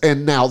 on this.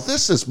 And now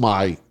this is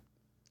my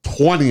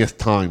 20th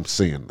time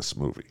seeing this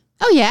movie.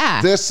 Oh,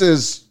 yeah. This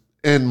is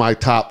in my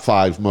top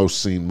 5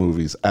 most seen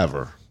movies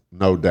ever.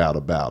 No doubt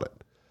about it.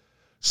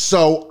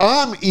 So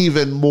I'm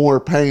even more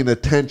paying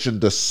attention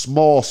to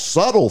small,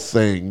 subtle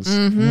things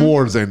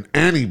more than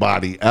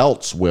anybody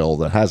else will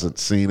that hasn't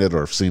seen it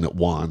or seen it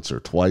once or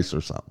twice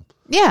or something.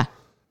 Yeah.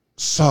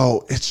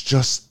 So it's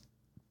just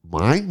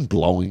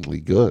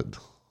mind-blowingly good.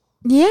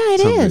 Yeah,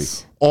 it to me.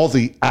 is. All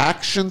the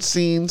action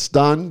scenes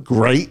done,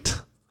 great.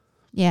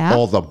 Yeah.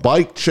 All the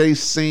bike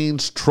chase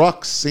scenes,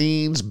 truck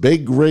scenes,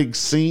 big rig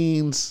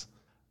scenes,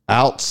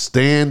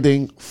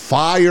 outstanding.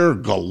 Fire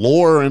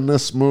galore in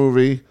this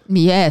movie.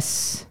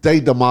 Yes. They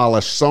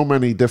demolish so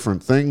many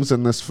different things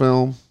in this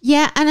film.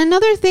 Yeah, and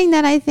another thing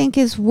that I think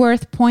is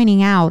worth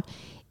pointing out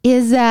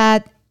is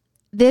that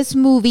this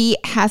movie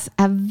has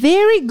a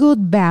very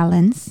good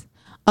balance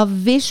of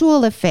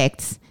visual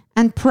effects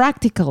and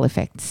practical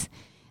effects.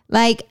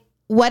 Like,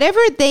 whatever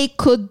they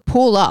could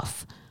pull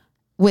off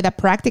with a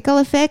practical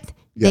effect,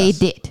 they Yes.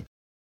 did.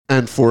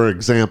 And for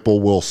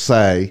example, we'll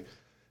say,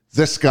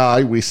 this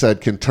guy, we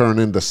said, can turn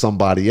into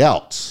somebody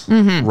else,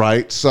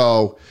 right?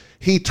 So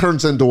he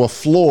turns into a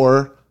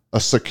floor, a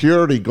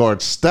security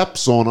guard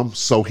steps on him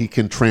so he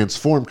can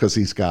transform because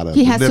he's got to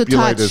He has to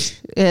manipulate touch his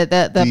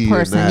the DNA,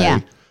 person, yeah.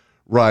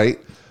 right?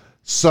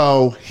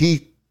 So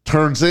he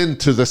turns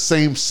into the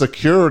same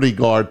security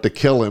guard to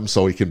kill him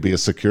so he can be a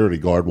security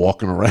guard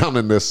walking around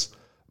in this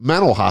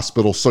mental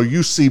hospital. So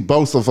you see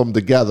both of them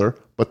together,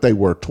 but they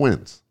were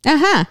twins.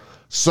 Uh-huh.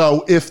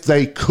 So if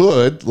they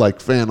could,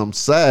 like Phantom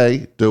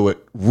say, do it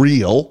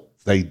real,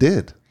 they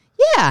did,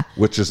 Yeah,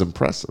 which is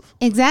impressive.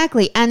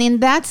 exactly. And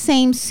in that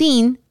same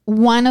scene,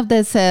 one of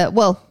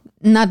the,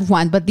 not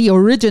one, but the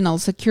original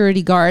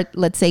security guard,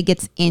 let's say,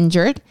 gets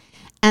injured.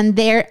 And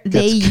there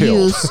they Gets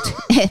killed. used,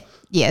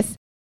 yes,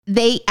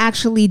 they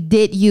actually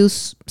did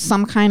use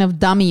some kind of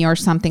dummy or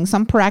something,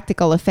 some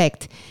practical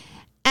effect.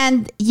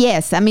 And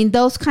yes, I mean,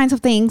 those kinds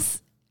of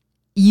things,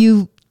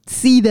 you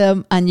see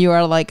them and you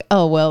are like,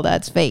 oh, well,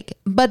 that's fake.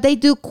 But they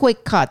do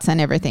quick cuts and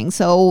everything.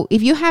 So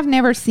if you have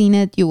never seen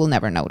it, you will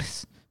never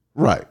notice.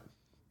 Right.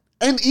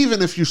 And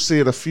even if you see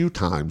it a few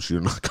times,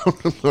 you're not going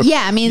to know.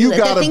 Yeah, I mean, you the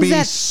got to things be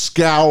that-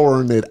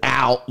 scouring it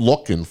out,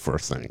 looking for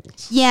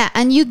things. Yeah,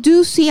 and you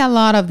do see a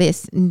lot of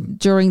this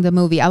during the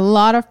movie. A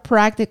lot of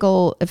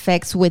practical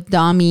effects with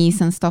dummies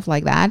and stuff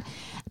like that.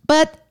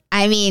 But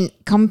I mean,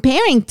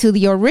 comparing to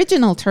the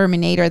original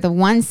Terminator, the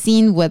one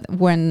scene with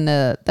when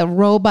the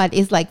robot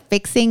is like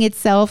fixing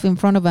itself in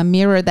front of a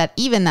mirror, that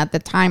even at the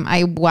time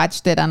I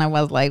watched it and I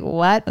was like,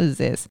 what is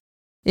this?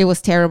 It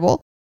was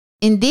terrible.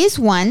 In this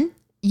one,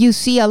 you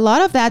see a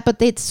lot of that,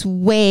 but it's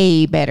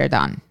way better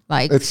done.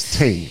 Like, It's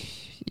tame.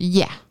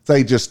 yeah.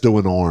 They just do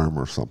an arm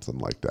or something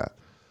like that.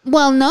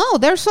 Well, no,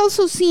 there's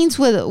also scenes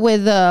with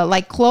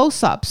like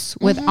close-ups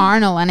with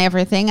Arnold and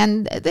everything,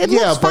 and it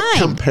looks But fine.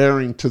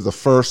 comparing to the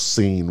first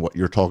scene, what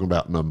you're talking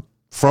about in the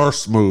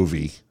first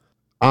movie,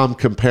 I'm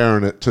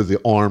comparing it to the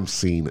arm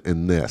scene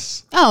in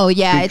this. Oh,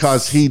 yeah.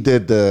 Because he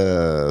did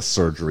the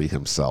surgery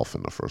himself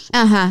in the first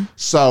one. Uh-huh.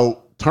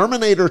 So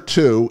Terminator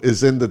 2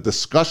 is in the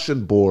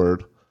discussion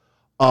board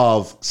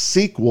of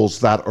sequels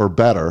that are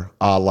better,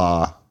 a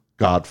la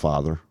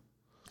Godfather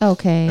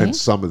Okay. and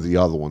some of the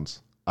other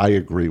ones. I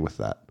agree with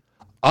that.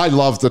 I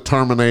love the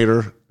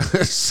Terminator.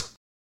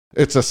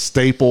 It's a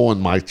staple in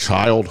my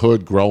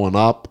childhood growing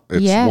up.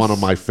 It's Yes. one of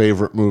my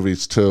favorite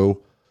movies too.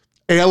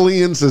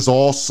 Aliens is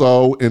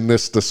also in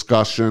this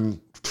discussion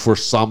for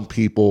some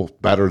people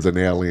better than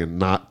Alien,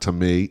 not to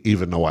me,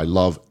 even though I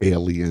love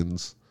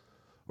Aliens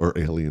or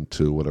Alien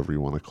 2, whatever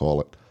you want to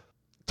call it.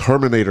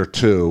 Terminator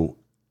 2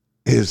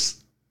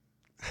 is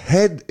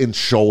head and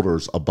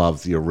shoulders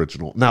above the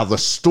original. Now, the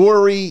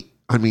story,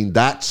 I mean,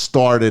 that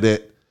started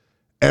it.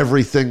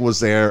 Everything was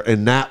there,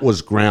 and that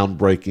was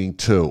groundbreaking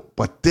too.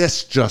 But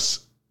this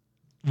just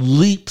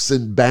leaps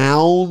and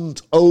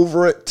bounds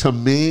over it to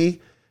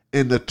me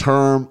in the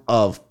term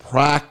of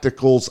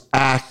practicals,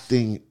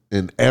 acting,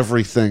 and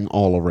everything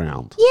all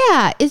around.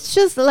 Yeah, it's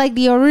just like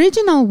the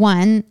original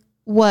one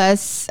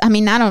was, I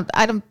mean, I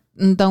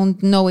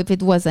don't know if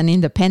it was an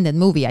independent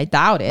movie. I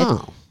doubt it.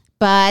 Oh.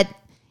 But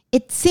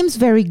it seems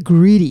very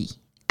gritty,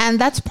 and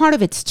that's part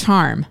of its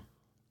charm,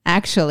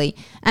 actually.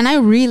 And I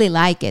really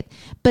like it.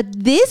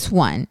 But this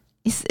one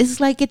is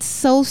like it's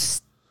so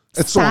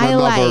It's on another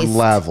stylized.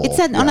 level, It's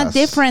on a yes.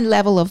 different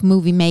level of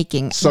movie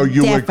making. So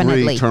you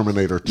Definitely. agree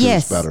Terminator 2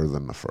 Yes. is better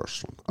than the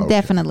first one? Okay.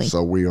 Definitely.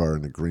 So we are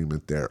in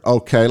agreement there.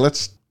 Okay,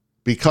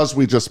 because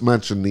we just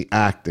mentioned the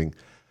acting,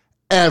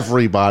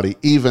 everybody,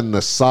 even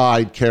the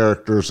side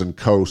characters and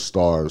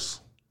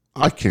co-stars,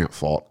 I can't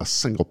fault a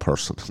single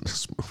person in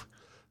this movie.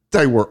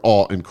 They were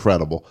all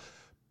incredible.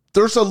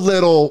 There's a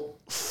little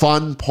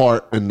fun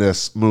part in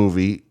this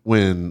movie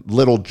when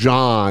little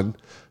John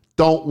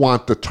don't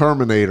want the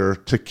Terminator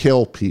to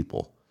kill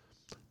people.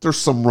 There's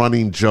some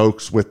running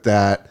jokes with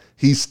that.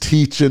 He's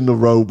teaching the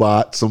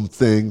robot some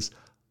things.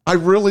 I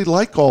really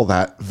like all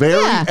that.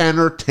 Very Yeah.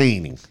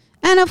 entertaining.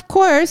 And of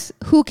course,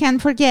 who can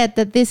forget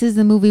that this is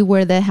the movie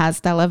where the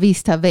Hasta la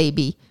Vista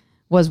baby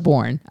was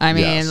born? I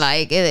mean, Yes.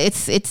 like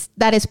it's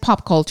that is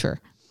pop culture.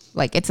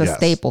 Like it's a Yes.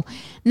 staple.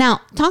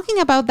 Now, talking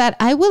about that,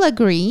 I will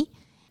agree,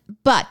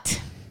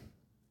 but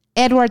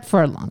Edward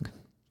Furlong.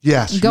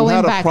 Yes, Going you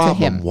had a back to problem.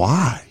 him.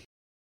 Why?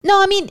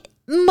 No, I mean,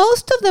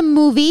 most of the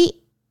movie,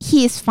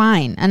 he is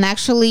fine. And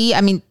actually,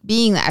 I mean,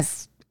 being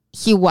as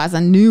he was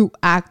a new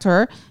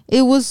actor,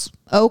 it was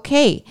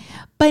okay.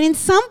 But in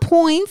some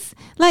points,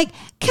 like,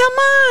 come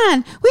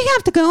on, we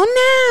have to go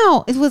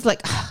now. It was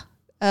like,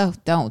 oh,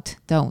 don't.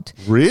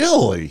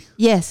 Really?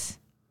 Yes.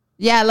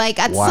 Yeah, like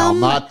at Wow, some...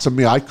 not to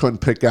me. I couldn't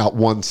pick out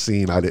one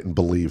scene. I didn't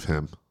believe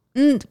him.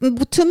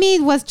 To me,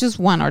 it was just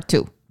one or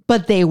two.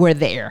 But they were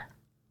there.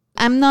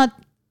 I'm not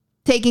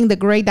taking the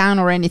grade down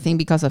or anything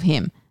because of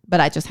him. But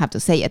I just have to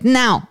say it.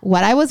 Now,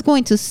 what I was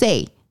going to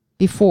say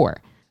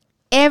before,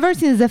 ever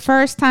since the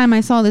first time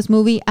I saw this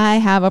movie, I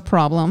have a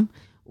problem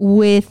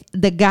with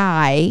the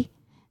guy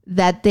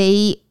that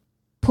they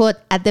put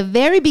at the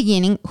very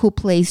beginning who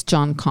plays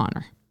John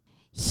Connor.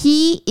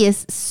 He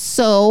is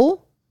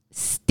so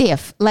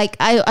stiff. Like,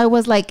 I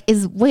was like,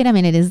 wait a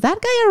minute, is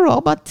that guy a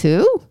robot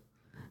too?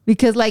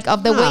 Because like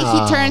of the way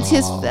he turns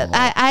his,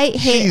 I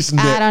hate, She's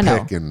I don't know.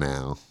 nitpicking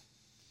now.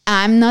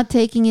 I'm not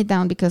taking it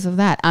down because of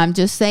that. I'm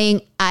just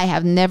saying I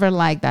have never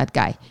liked that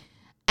guy.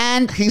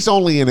 And He's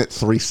only in it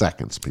 3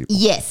 seconds, people.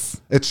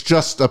 yes, It's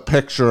just a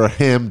picture of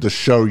him to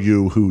show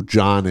you who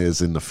John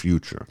is in the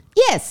future.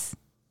 yes,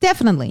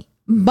 definitely.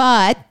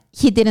 But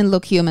he didn't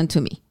look human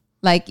to me.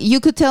 Like you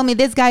could tell me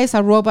this guy is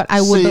a robot,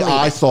 I would See, believe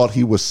I it. thought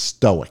he was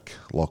stoic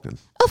looking.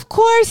 Of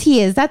course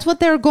he is. That's what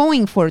they're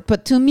going for.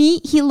 But to me,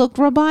 he looked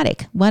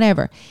robotic,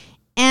 whatever.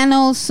 And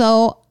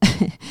also,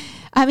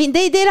 I mean,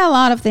 they did a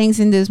lot of things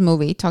in this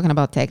movie, talking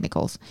about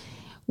technicals,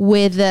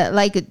 with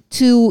like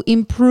to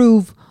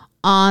improve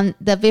on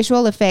the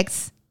visual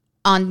effects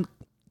on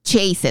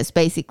chases,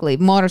 basically,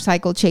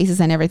 motorcycle chases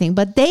and everything.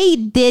 But they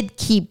did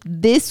keep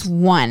this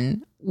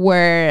one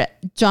where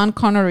John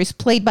Connor is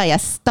played by a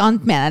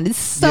stuntman. And it's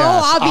so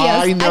obvious.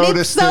 I and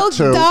noticed it's so it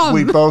too. dumb.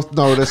 We both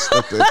noticed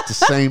it at the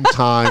same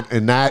time.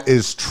 And that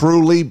is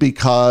truly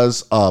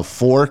because of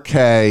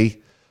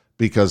 4K.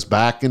 Because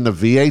back in the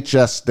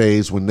VHS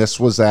days when this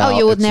was out,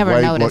 you would it's never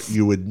way notice.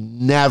 You would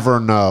never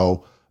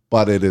know,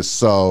 but it is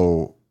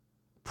so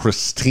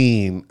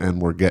pristine,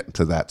 and we're getting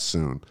to that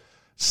soon.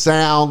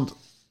 Sound,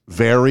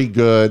 very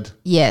good.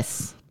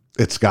 Yes.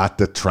 It's got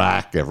the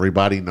track.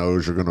 Everybody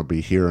knows you're going to be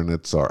hearing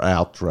it's our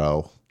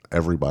outro.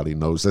 Everybody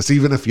knows this,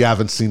 even if you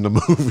haven't seen the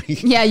movie.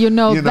 Yeah, you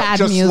know that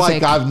just music.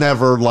 like I've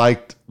never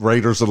liked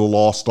Raiders of the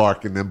Lost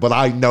Ark in them, but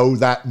I know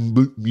that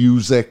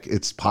music.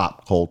 It's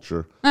pop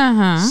culture.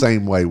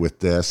 Same way with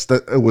this.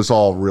 It was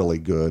all really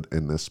good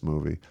in this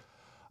movie.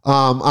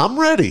 I'm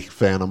ready,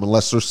 Phantom,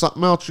 unless there's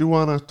something else you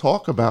want to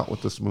talk about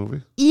with this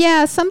movie.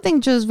 Yeah,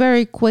 something just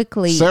very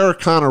quickly. Sarah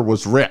Connor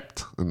was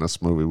ripped in this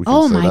movie. We can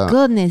Oh say my that.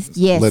 goodness,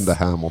 yes. Linda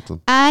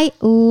Hamilton. I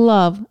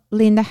love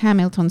Linda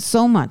Hamilton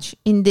so much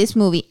in this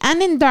movie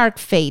and in Dark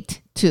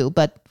Fate too,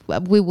 but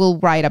we will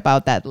write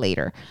about that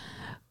later.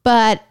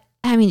 But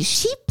I mean,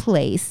 she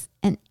plays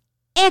an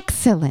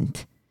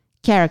excellent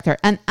character,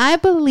 and I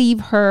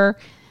believe her.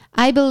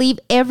 I believe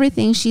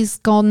everything she's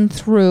gone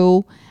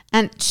through,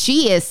 and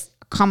she is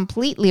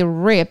completely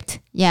ripped.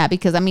 Yeah,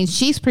 because I mean,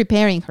 she's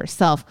preparing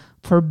herself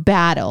for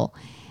battle.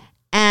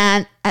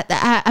 And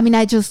I mean,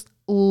 I just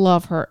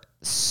love her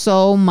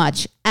so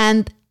much.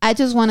 And I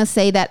just want to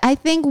say that I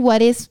think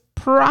what is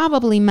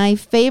probably my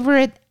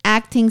favorite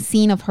acting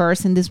scene of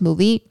hers in this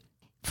movie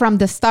from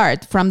the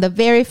start, from the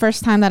very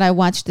first time that I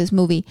watched this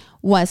movie,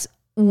 was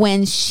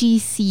when she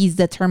sees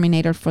the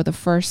Terminator for the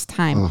first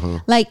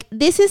time. Like,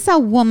 this is a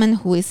woman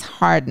who is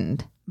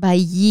hardened by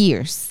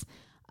years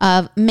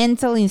of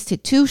mental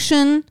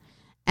institution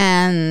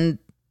and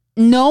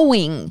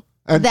knowing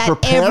And that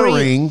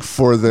preparing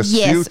for this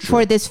future.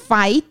 for this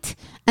fight,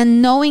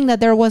 and knowing that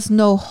there was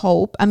no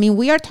hope. I mean,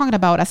 we are talking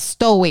about a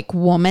stoic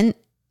woman.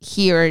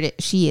 Here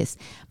she is.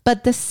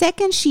 But the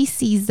second she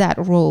sees that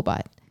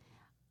robot,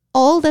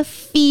 all the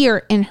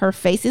fear in her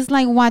face is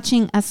like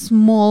watching a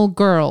small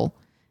girl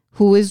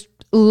who is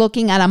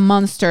looking at a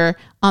monster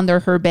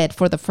under her bed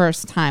for the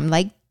first time,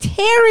 like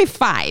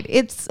terrified.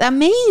 It's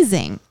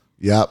amazing.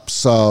 Yep.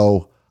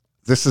 So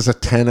this is a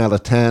 10 out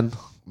of 10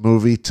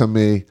 movie to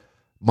me.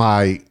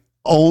 My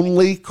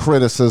only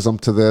criticism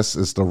to this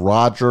is the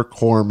Roger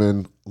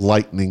Corman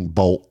lightning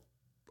bolt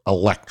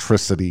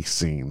electricity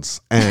scenes.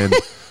 And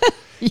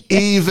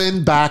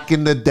even back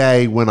in the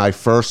day when I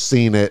first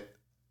seen it,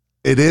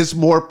 it is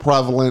more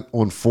prevalent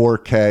on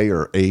 4K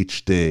or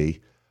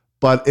HD,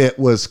 but it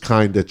was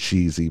kind of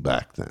cheesy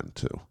back then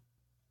too.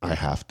 I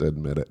have to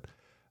admit it.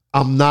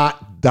 I'm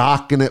not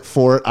docking it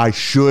for it. I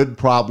should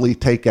probably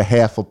take a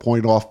half a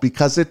point off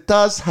because it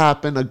does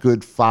happen a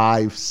good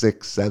 5,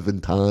 6,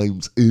 7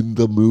 times in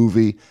the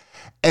movie.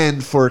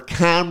 And for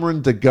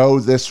Cameron to go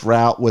this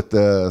route with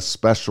the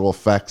special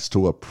effects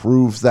to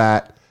approve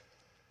that,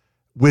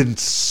 when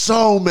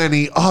so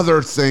many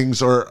other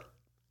things are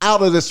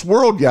out of this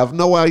world, you have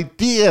no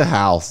idea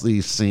how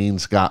these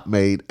scenes got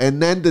made.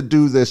 And then to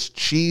do this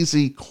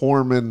cheesy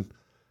Corman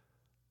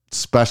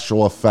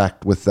special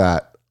effect with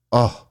that,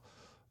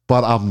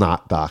 but I'm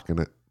not docking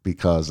it.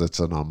 because it's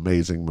an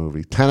amazing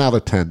movie. 10 out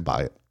of 10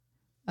 by it.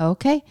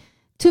 Okay.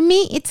 To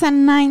me, it's a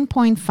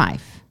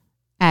 9.5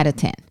 out of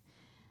 10.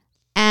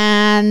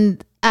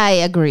 And I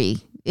agree.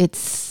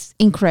 It's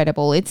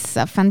incredible. It's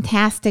a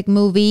fantastic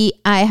movie.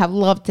 I have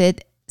loved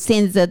it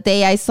since the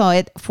day I saw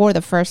it for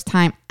the first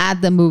time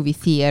at the movie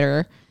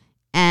theater.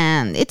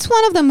 And it's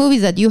one of the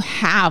movies that you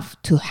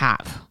have to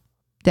have.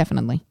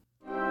 Definitely.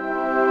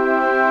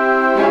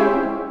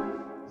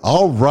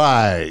 All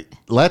right.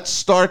 Let's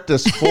start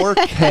this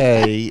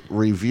 4K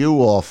review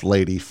off,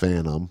 Lady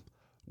Phantom,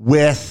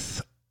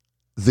 with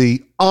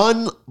the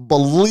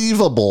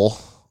unbelievable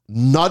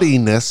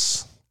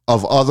nuttiness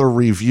of other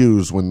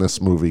reviews when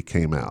this movie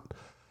came out.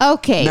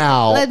 Okay.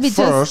 Now, let me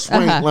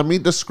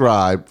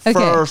describe. Okay.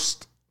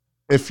 First,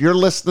 if you're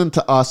listening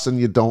to us and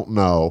you don't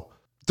know,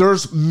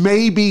 there's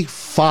maybe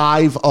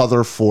 5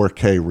 other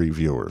 4K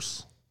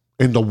reviewers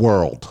in the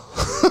world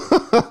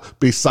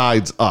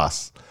besides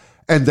us.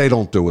 And they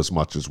don't do as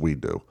much as we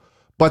do.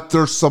 But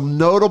there's some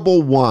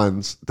notable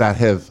ones that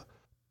have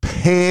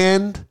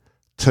panned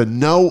to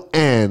no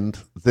end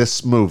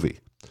this movie.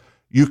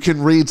 You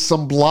can read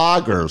some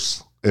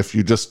bloggers. If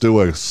you just do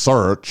a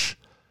search,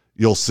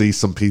 you'll see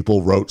some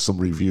people wrote some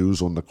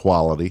reviews on the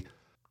quality,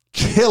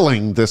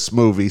 killing this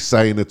movie,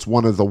 saying it's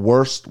one of the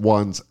worst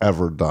ones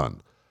ever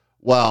done.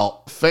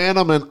 Well,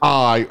 Phantom and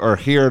I are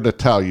here to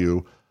tell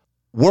you,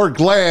 we're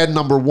glad,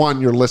 number one,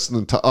 you're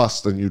listening to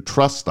us and you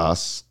trust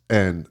us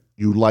and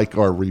you like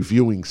our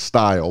reviewing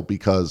style,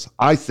 because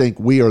I think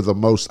we are the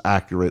most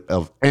accurate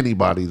of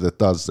anybody that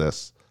does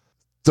this.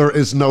 There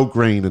is no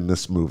grain in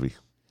this movie.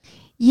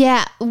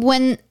 Yeah,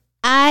 when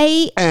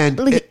I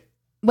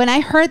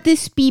heard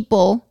these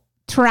people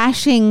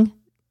trashing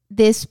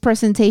this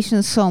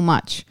presentation so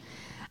much,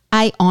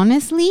 I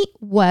honestly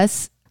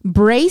was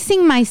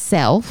bracing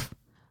myself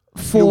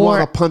for... You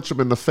want to punch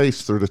him in the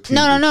face through the TV.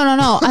 No.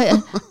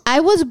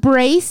 I was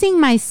bracing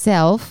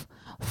myself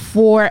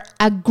for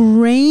a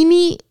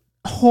grainy,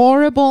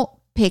 horrible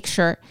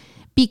picture,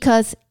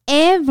 because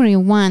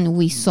everyone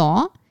we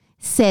saw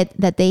said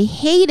that they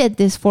hated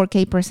this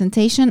 4K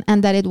presentation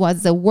and that it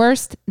was the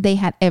worst they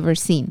had ever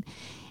seen.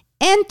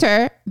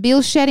 Enter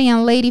Bill Shetty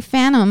and Lady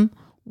Phantom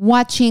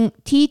watching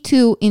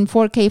T2 in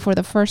 4K for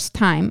the first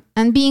time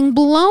and being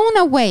blown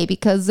away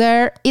because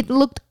it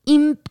looked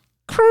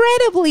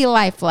incredibly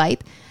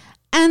lifelike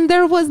and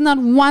there was not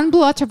one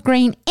blotch of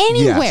grain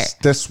anywhere. Yes,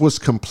 this was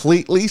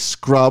completely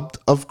scrubbed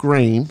of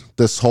grain,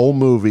 this whole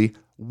movie,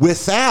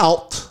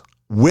 without,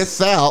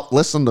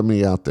 listen to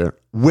me out there,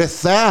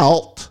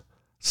 without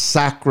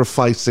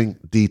sacrificing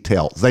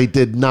detail. They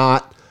did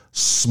not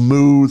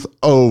smooth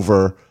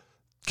over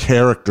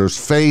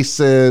characters'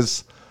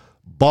 faces,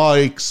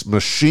 bikes,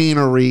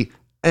 machinery,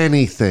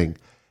 anything.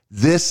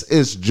 This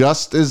is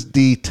just as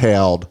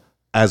detailed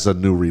as a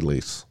new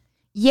release.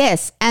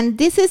 Yes, and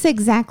this is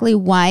exactly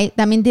why,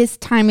 this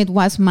time it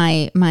was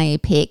my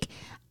pick.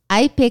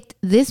 I picked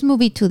this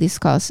movie to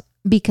discuss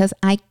because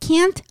I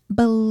can't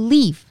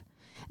believe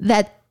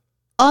that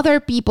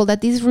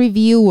these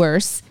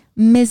reviewers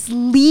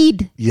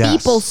mislead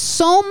people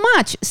so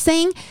much,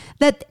 saying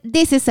that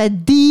this is a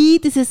D,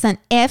 this is an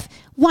F.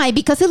 Why?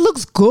 Because it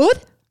looks good?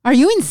 Are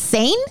you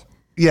insane?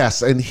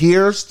 Yes, and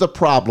here's the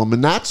problem,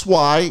 and that's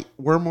why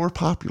we're more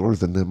popular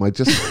than them. I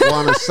just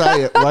want to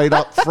say it right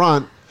up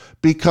front,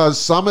 because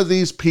some of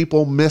these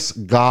people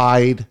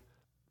misguide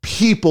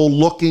people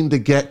looking to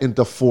get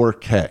into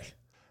 4K.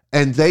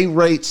 And they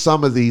rate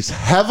some of these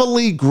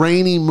heavily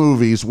grainy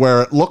movies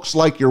where it looks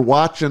like you're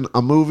watching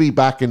a movie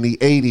back in the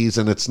 80s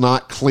and it's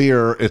not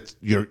clear.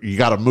 You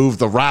got to move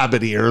the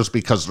rabbit ears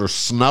because there's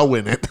snow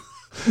in it.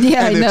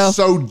 Yeah, and I know. It's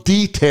so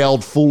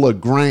detailed, full of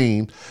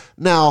grain.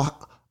 Now,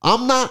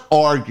 I'm not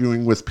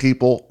arguing with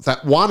people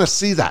that want to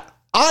see that.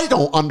 I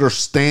don't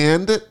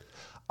understand it.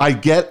 I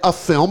get a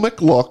filmic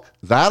look.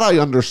 That I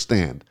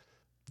understand.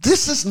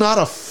 This is not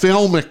a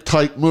filmic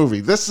type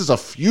movie. This is a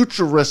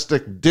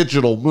futuristic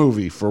digital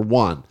movie, for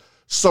one.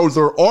 So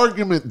their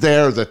argument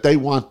there that they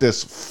want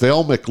this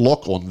filmic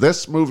look on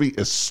this movie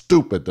is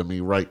stupid to me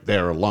right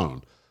there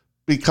alone,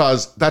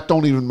 because that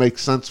don't even make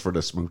sense for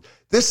this movie.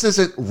 This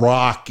isn't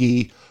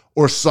Rocky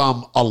or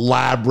some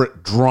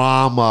elaborate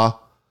drama,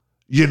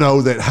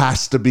 that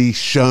has to be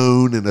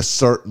shown in a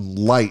certain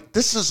light.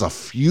 This is a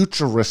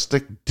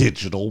futuristic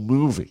digital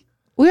movie.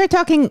 We're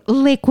talking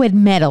liquid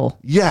metal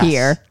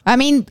here.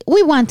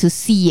 We want to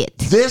see it.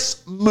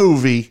 This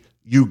movie,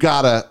 you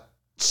got to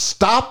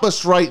stop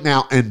us right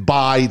now and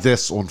buy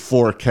this on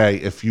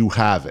 4K if you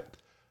have it.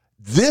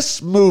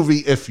 This movie,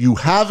 if you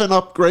have an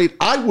upgrade,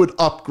 I would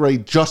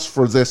upgrade just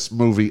for this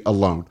movie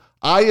alone.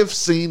 I have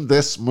seen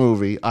this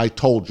movie, I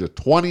told you,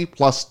 20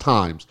 plus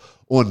times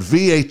on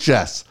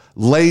VHS,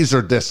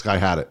 Laserdisc I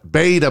had it,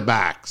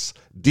 Betamax,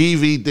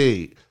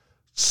 DVD,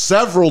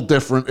 several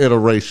different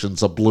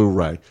iterations of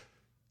Blu-ray.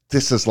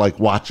 This is like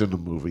watching a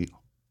movie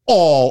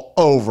all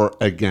over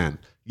again.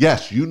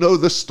 Yes, you know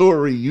the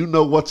story. You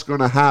know what's going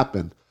to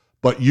happen.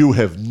 But you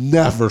have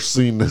never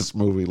seen this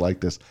movie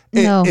like this.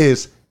 It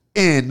is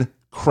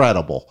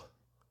incredible.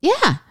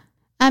 Yeah.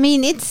 I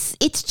mean, it's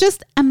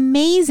just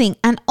amazing.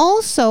 And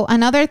also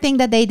another thing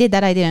that they did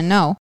that I didn't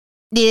know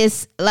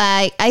is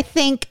like, I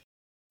think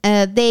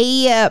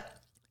they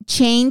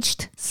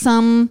changed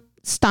some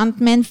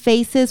stuntman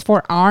faces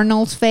for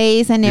Arnold's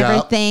face and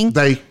everything.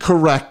 They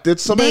corrected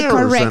some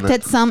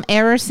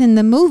errors in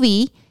the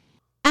movie.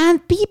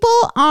 And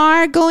people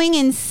are going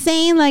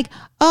insane like,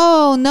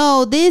 oh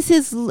no, this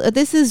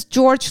is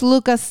George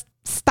Lucas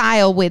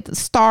style with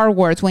Star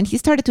Wars when he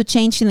started to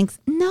change things.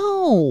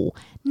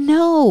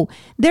 No,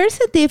 there's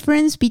a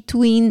difference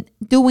between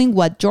doing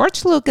what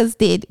George Lucas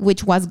did,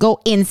 which was go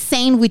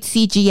insane with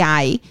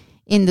CGI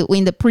in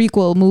the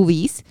prequel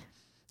movies,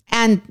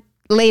 and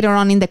later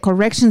on in the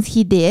corrections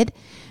he did.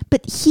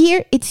 But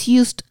here it's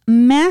used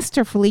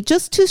masterfully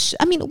just to...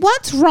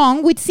 what's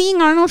wrong with seeing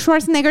Arnold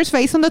Schwarzenegger's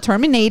face on the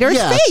Terminator's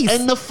face?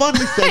 And the funny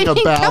thing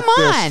about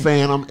this,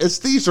 Phantom, is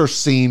these are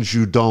scenes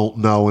you don't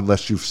know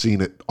unless you've seen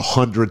it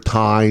 100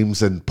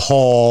 times and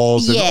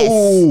pause. Yes.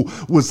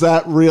 And, was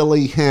that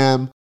really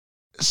him?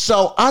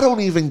 So I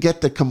don't even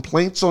get the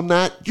complaints on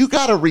that. You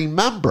got to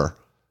remember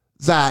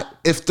that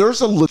if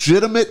there's a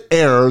legitimate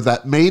error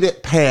that made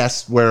it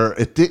past where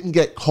it didn't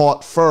get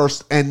caught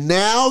first, and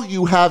now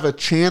you have a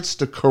chance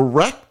to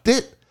correct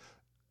it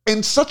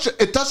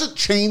it doesn't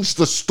change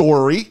the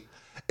story.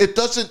 It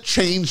doesn't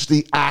change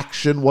the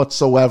action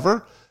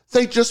whatsoever.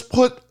 They just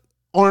put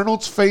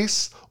Arnold's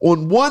face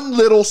on one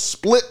little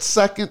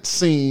split-second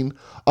scene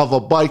of a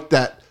bike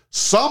that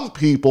some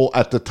people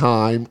at the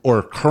time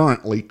or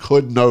currently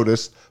could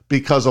notice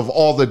because of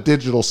all the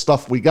digital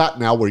stuff we got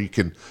now where you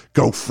can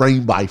go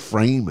frame by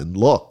frame and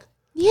look.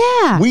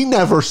 Yeah. We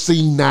never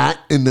seen that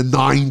in the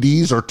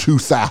 90s or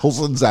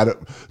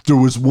 2000s there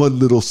was one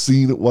little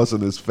scene, it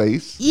wasn't his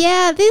face.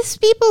 Yeah, these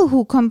people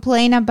who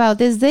complain about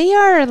this, they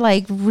are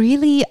like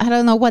really, I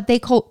don't know what they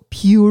call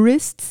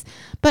purists.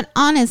 But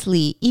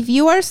honestly, if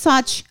you are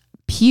such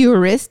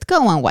purist,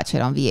 go and watch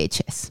it on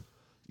VHS.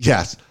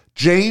 Yes.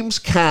 James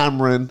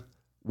Cameron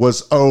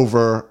was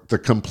over the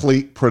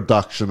complete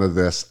production of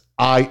this.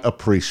 I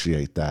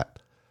appreciate that.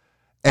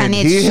 And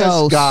he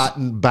has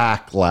gotten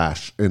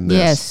backlash in this.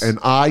 Yes. And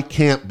I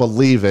can't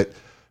believe it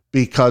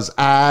because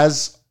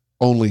as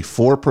only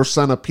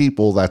 4% of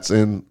people that's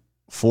in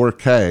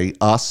 4K,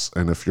 us,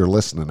 and if you're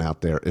listening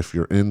out there, if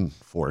you're in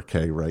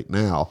 4K right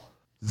now,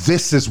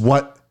 this is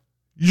what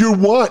you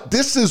want.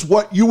 This is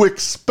what you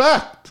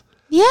expect.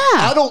 Yeah.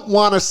 I don't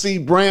want to see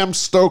Bram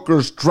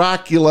Stoker's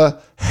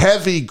Dracula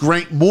heavy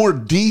grain, more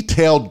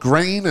detailed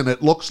grain, and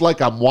it looks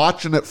like I'm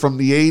watching it from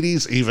the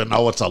 80s, even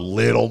though it's a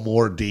little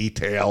more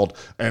detailed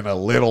and a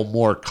little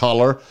more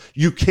color.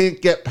 You can't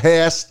get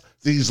past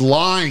these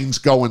lines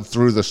going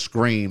through the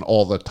screen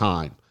all the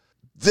time.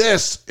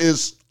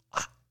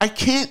 I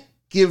can't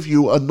give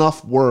you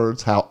enough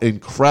words how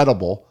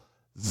incredible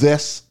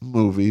this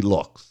movie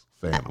looks.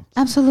 Phantom.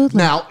 Absolutely.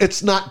 Now,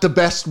 it's not the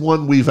best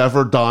one we've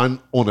ever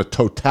done on a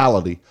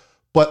totality,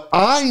 but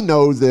I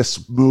know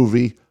this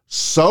movie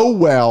so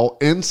well,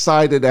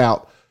 inside and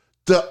out.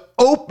 The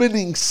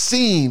opening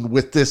scene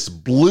with this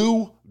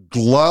blue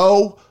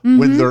glow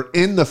when they're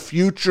in the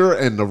future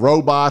and the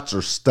robots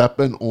are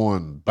stepping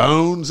on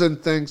bones and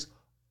things.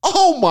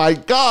 Oh my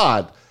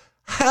God,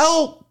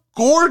 how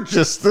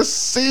gorgeous this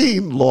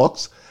scene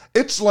looks.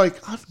 It's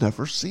like, I've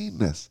never seen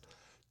this.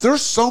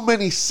 There's so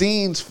many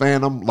scenes,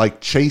 Phantom,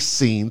 like chase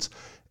scenes.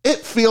 It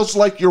feels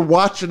like you're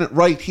watching it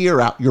right here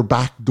out your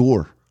back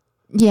door.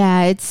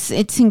 Yeah, it's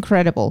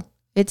incredible.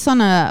 It's on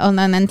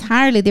an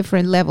entirely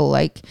different level.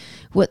 Like,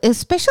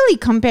 especially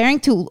comparing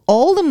to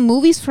all the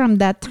movies from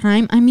that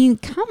time. I mean,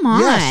 come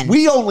on. Yes,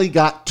 we only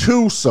got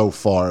 2 so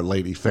far,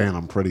 Lady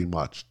Phantom, pretty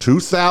much.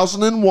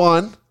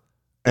 2001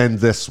 and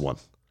this one.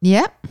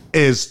 Yep.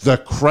 Is the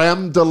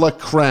creme de la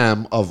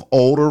creme of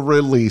older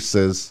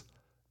releases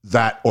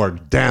that are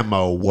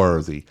demo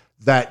worthy,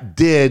 that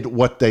did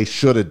what they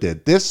should have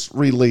did. This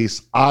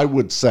release, I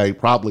would say,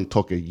 probably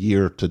took a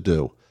year to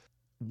do.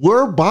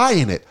 We're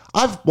buying it.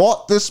 I've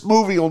bought this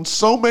movie on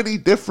so many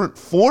different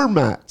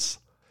formats,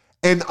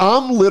 and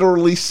I'm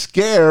literally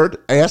scared,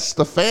 ask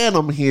the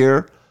Phantom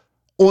here,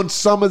 on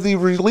some of the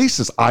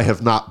releases. I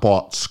have not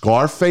bought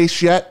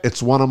Scarface yet.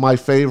 It's one of my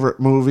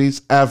favorite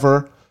movies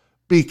ever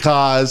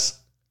because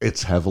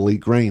it's heavily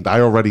grained.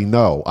 I already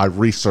know. I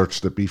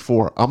researched it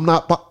before.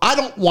 I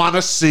don't want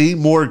to see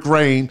more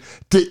grain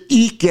to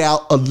eke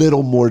out a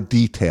little more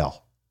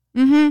detail.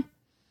 Mm-hmm.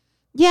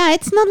 Yeah,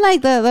 it's not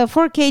like the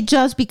 4K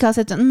just because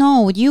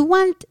no, you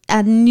want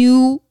a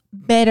new,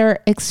 better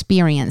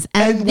experience.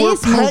 And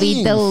this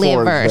movie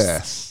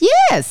delivers.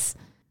 Yes.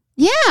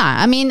 Yeah,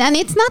 I mean, and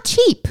it's not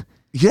cheap.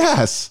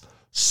 Yes.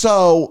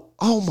 So,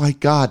 oh my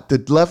God,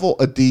 the level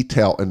of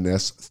detail in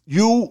this.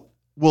 You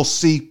will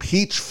see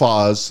peach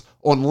fuzz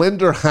on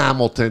Linda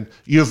Hamilton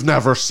you've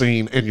never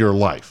seen in your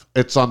life.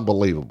 It's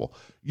unbelievable.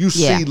 You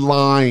see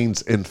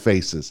lines in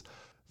faces.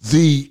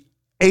 The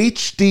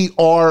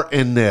HDR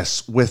in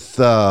this with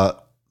the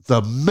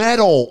the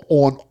metal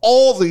on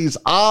all these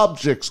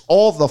objects,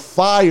 all the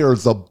fire,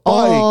 the bikes,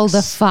 all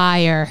the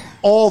fire,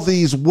 all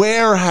these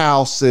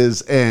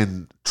warehouses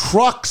and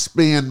trucks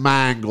being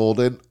mangled.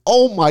 And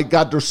oh my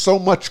God, there's so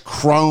much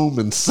chrome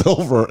and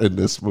silver in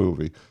this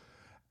movie.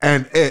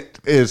 And it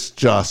is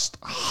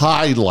just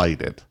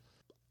highlighted.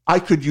 I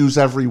could use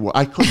every word.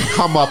 I couldn't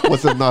come up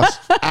with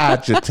enough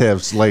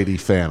adjectives, Lady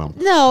Phantom.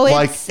 No,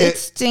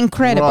 it's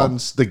incredible.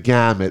 Runs the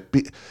gamut.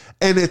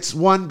 And it's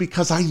one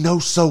because I know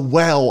so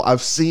well.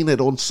 I've seen it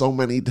on so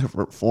many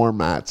different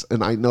formats,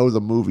 and I know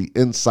the movie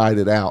inside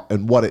and out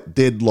and what it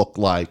did look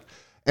like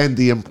and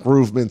the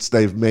improvements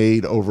they've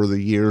made over the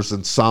years,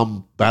 and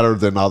some better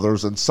than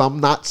others and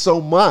some not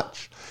so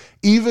much.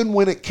 Even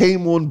when it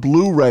came on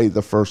Blu-ray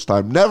the first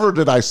time, never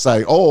did I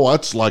say, oh,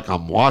 it's like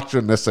I'm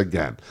watching this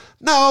again.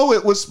 No,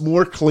 it was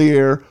more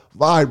clear,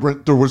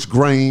 vibrant, there was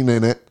grain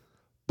in it.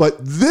 But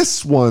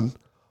this one,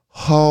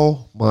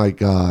 oh my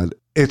God,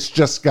 it's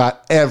just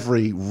got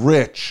every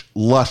rich,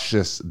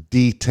 luscious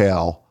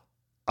detail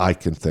I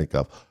can think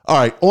of. All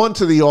right, on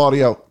to the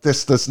audio.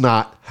 This does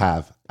not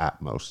have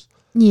Atmos.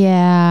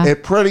 Yeah.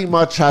 It pretty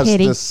much has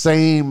the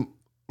same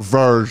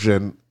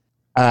version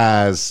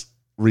as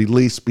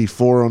released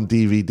before on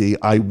DVD.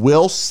 I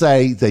will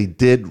say they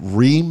did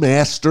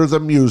remaster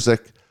the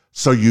music,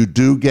 so you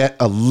do get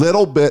a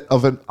little bit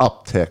of an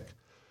uptick.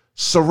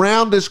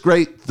 Surround is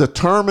great. The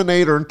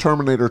Terminator and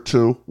Terminator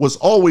 2 was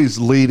always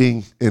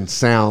leading in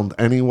sound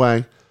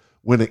anyway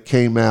when it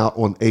came out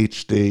on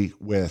HD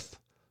with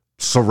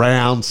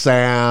surround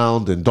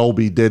sound and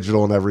Dolby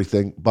Digital and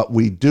everything, but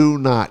we do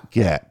not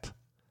get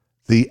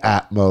the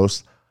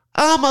Atmos.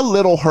 I'm a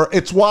little hurt.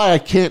 It's why I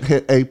can't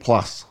hit A+.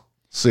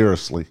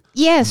 Seriously.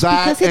 Yes.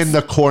 That and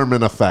the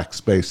Corman effects,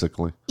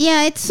 basically.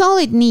 Yeah, it's all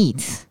it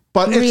needs.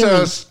 But really.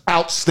 It's an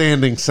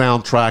outstanding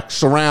soundtrack.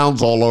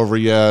 Surrounds all over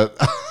you.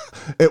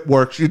 It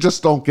works. You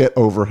just don't get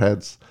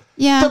overheads.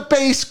 Yeah. The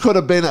bass could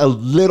have been a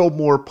little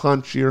more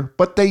punchier,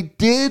 but they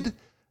did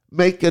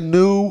make a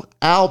new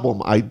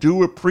album. I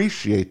do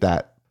appreciate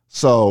that.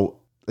 So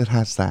it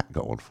has that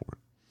going for it.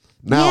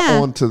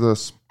 Now on to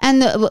this.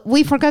 And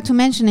we forgot to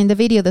mention in the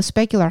video the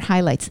specular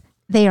highlights.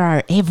 They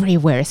are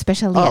everywhere,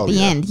 especially at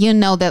the end. You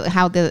know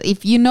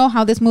if you know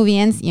how this movie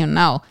ends, you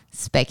know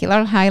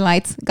specular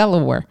highlights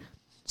galore.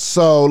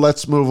 So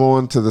let's move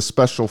on to the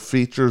special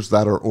features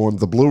that are on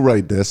the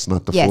Blu-ray disc,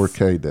 not the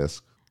 4K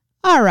disc.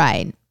 All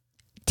right.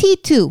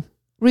 T2,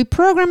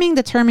 Reprogramming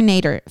the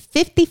Terminator,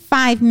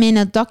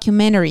 55-minute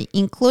documentary,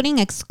 including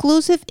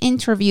exclusive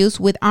interviews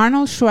with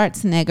Arnold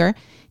Schwarzenegger,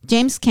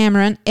 James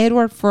Cameron,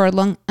 Edward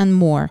Furlong, and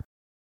more.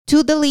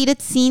 2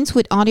 deleted scenes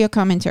with audio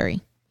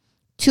commentary.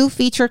 2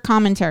 feature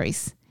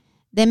commentaries.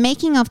 The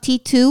Making of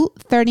T2,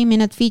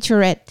 30-minute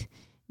featurette.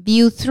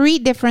 View 3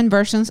 different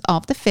versions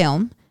of the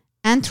film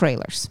and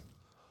trailers.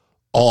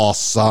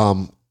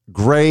 Awesome.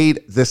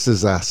 Grade. This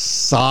is a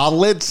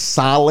solid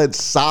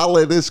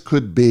as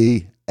could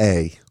be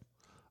A.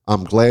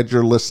 I'm glad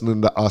you're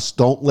listening to us.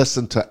 Don't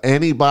listen to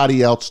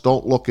anybody else.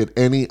 Don't look at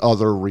any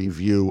other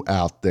review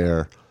out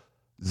there.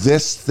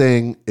 This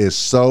thing is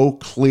so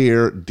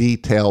clear,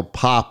 detailed,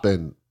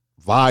 popping,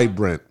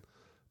 vibrant,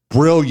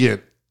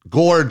 brilliant,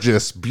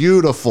 gorgeous,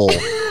 beautiful,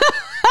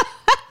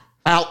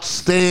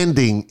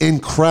 outstanding,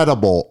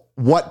 incredible.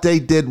 What they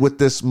did with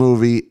this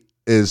movie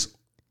is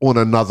on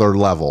another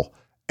level.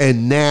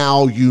 And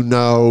now you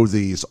know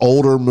these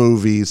older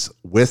movies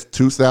with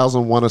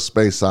 2001: A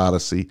Space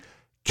Odyssey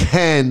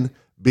can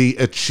be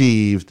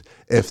achieved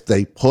if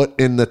they put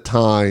in the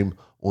time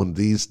on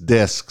these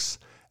discs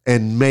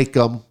and make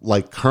them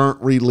like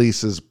current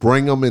releases,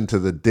 bring them into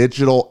the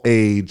digital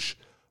age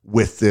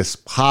with this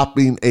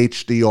popping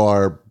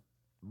HDR,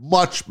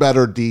 much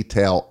better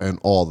detail and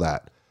all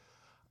that.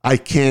 I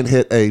can't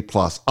hit A+.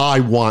 I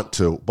want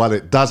to, but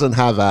it doesn't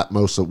have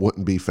Atmos. It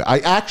wouldn't be fair.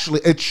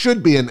 It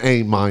should be an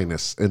A-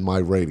 in my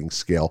rating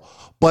scale.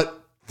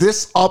 But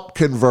this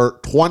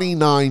upconvert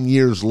 29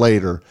 years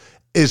later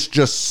is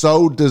just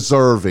so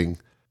deserving.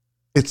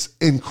 It's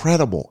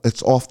incredible.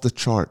 It's off the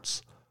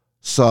charts.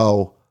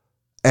 So,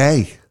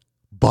 A,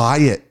 buy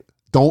it.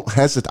 Don't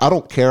hesitate. I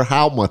don't care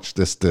how much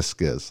this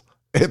disc is.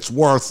 It's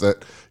worth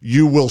it.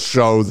 You will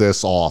show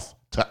this off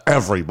to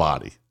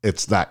everybody.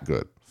 It's that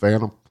good.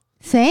 Phantom?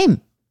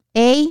 Same.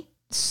 A,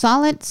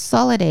 solid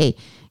A.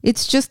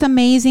 It's just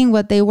amazing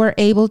what they were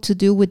able to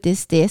do with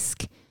this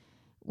disc,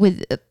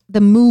 with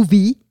the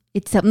movie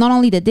itself, not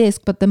only the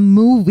disc, but the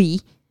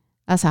movie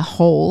as a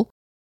whole.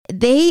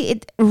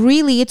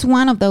 It's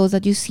one of those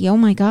that you see, oh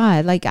my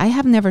God, like I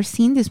have never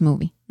seen this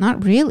movie.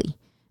 Not really.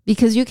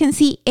 Because you can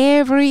see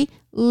every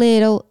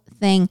little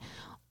thing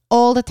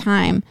all the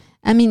time.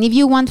 I mean, if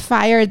you want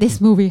fire,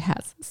 this movie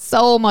has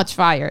so much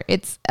fire.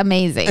 It's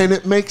amazing. And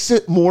it makes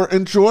it more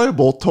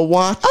enjoyable to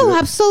watch. Oh,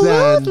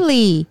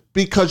 absolutely.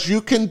 Because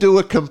you can do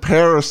a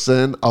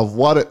comparison of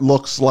what it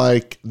looks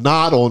like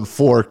not on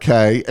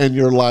 4K, and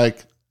you're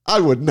like, I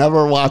would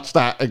never watch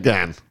that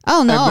again.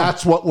 Oh, no. And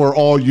that's what we're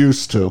all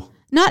used to.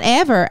 Not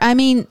ever. I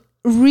mean,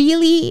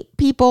 really,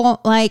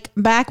 people, like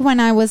back when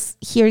I was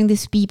hearing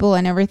these people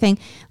and everything,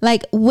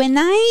 like when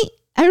I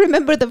I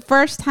remember the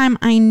first time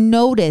I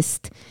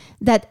noticed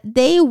that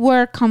they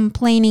were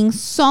complaining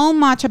so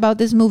much about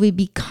this movie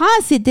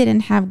because it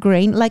didn't have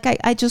grain. Like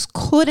I just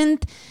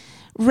couldn't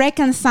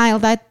reconcile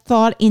that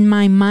thought in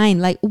my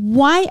mind. Like,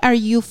 why are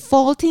you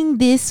faulting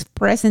this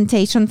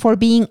presentation for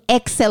being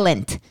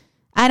excellent?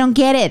 I don't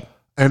get it.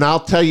 And I'll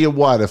tell you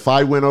what, if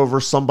I went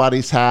over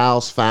somebody's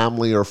house,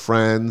 family or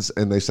friends,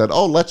 and they said,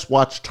 oh, let's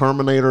watch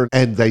Terminator,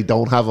 and they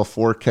don't have a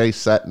 4K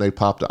set and they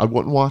popped it, I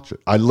wouldn't watch it.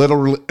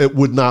 It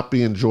would not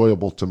be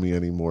enjoyable to me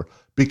anymore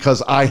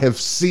because I have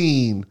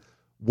seen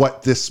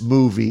what this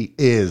movie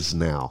is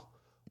now,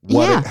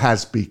 what it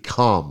has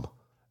become.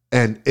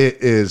 And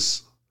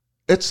it's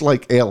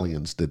like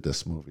Aliens did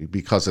this movie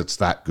because it's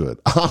that good.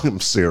 I'm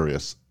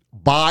serious.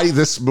 Buy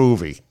this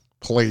movie,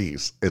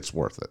 please. It's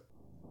worth it.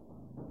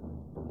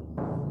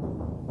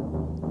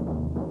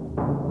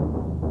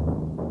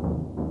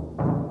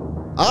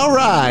 All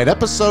right,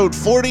 episode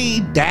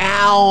 40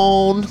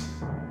 down.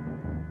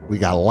 We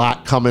got a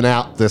lot coming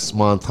out this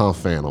month, huh,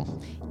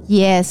 Phantom?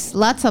 Yes,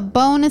 lots of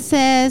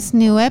bonuses,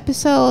 new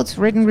episodes,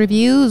 written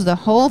reviews, the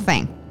whole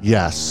thing.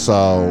 Yes,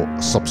 so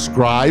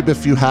subscribe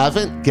if you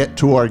haven't. Get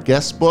to our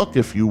guest book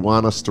if you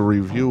want us to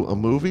review a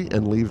movie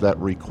and leave that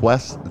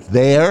request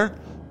there.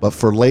 But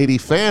for Lady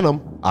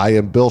Phantom, I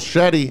am Bill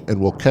Shetty, and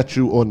we'll catch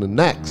you on the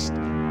next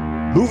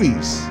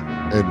Movies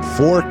in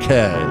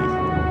 4K.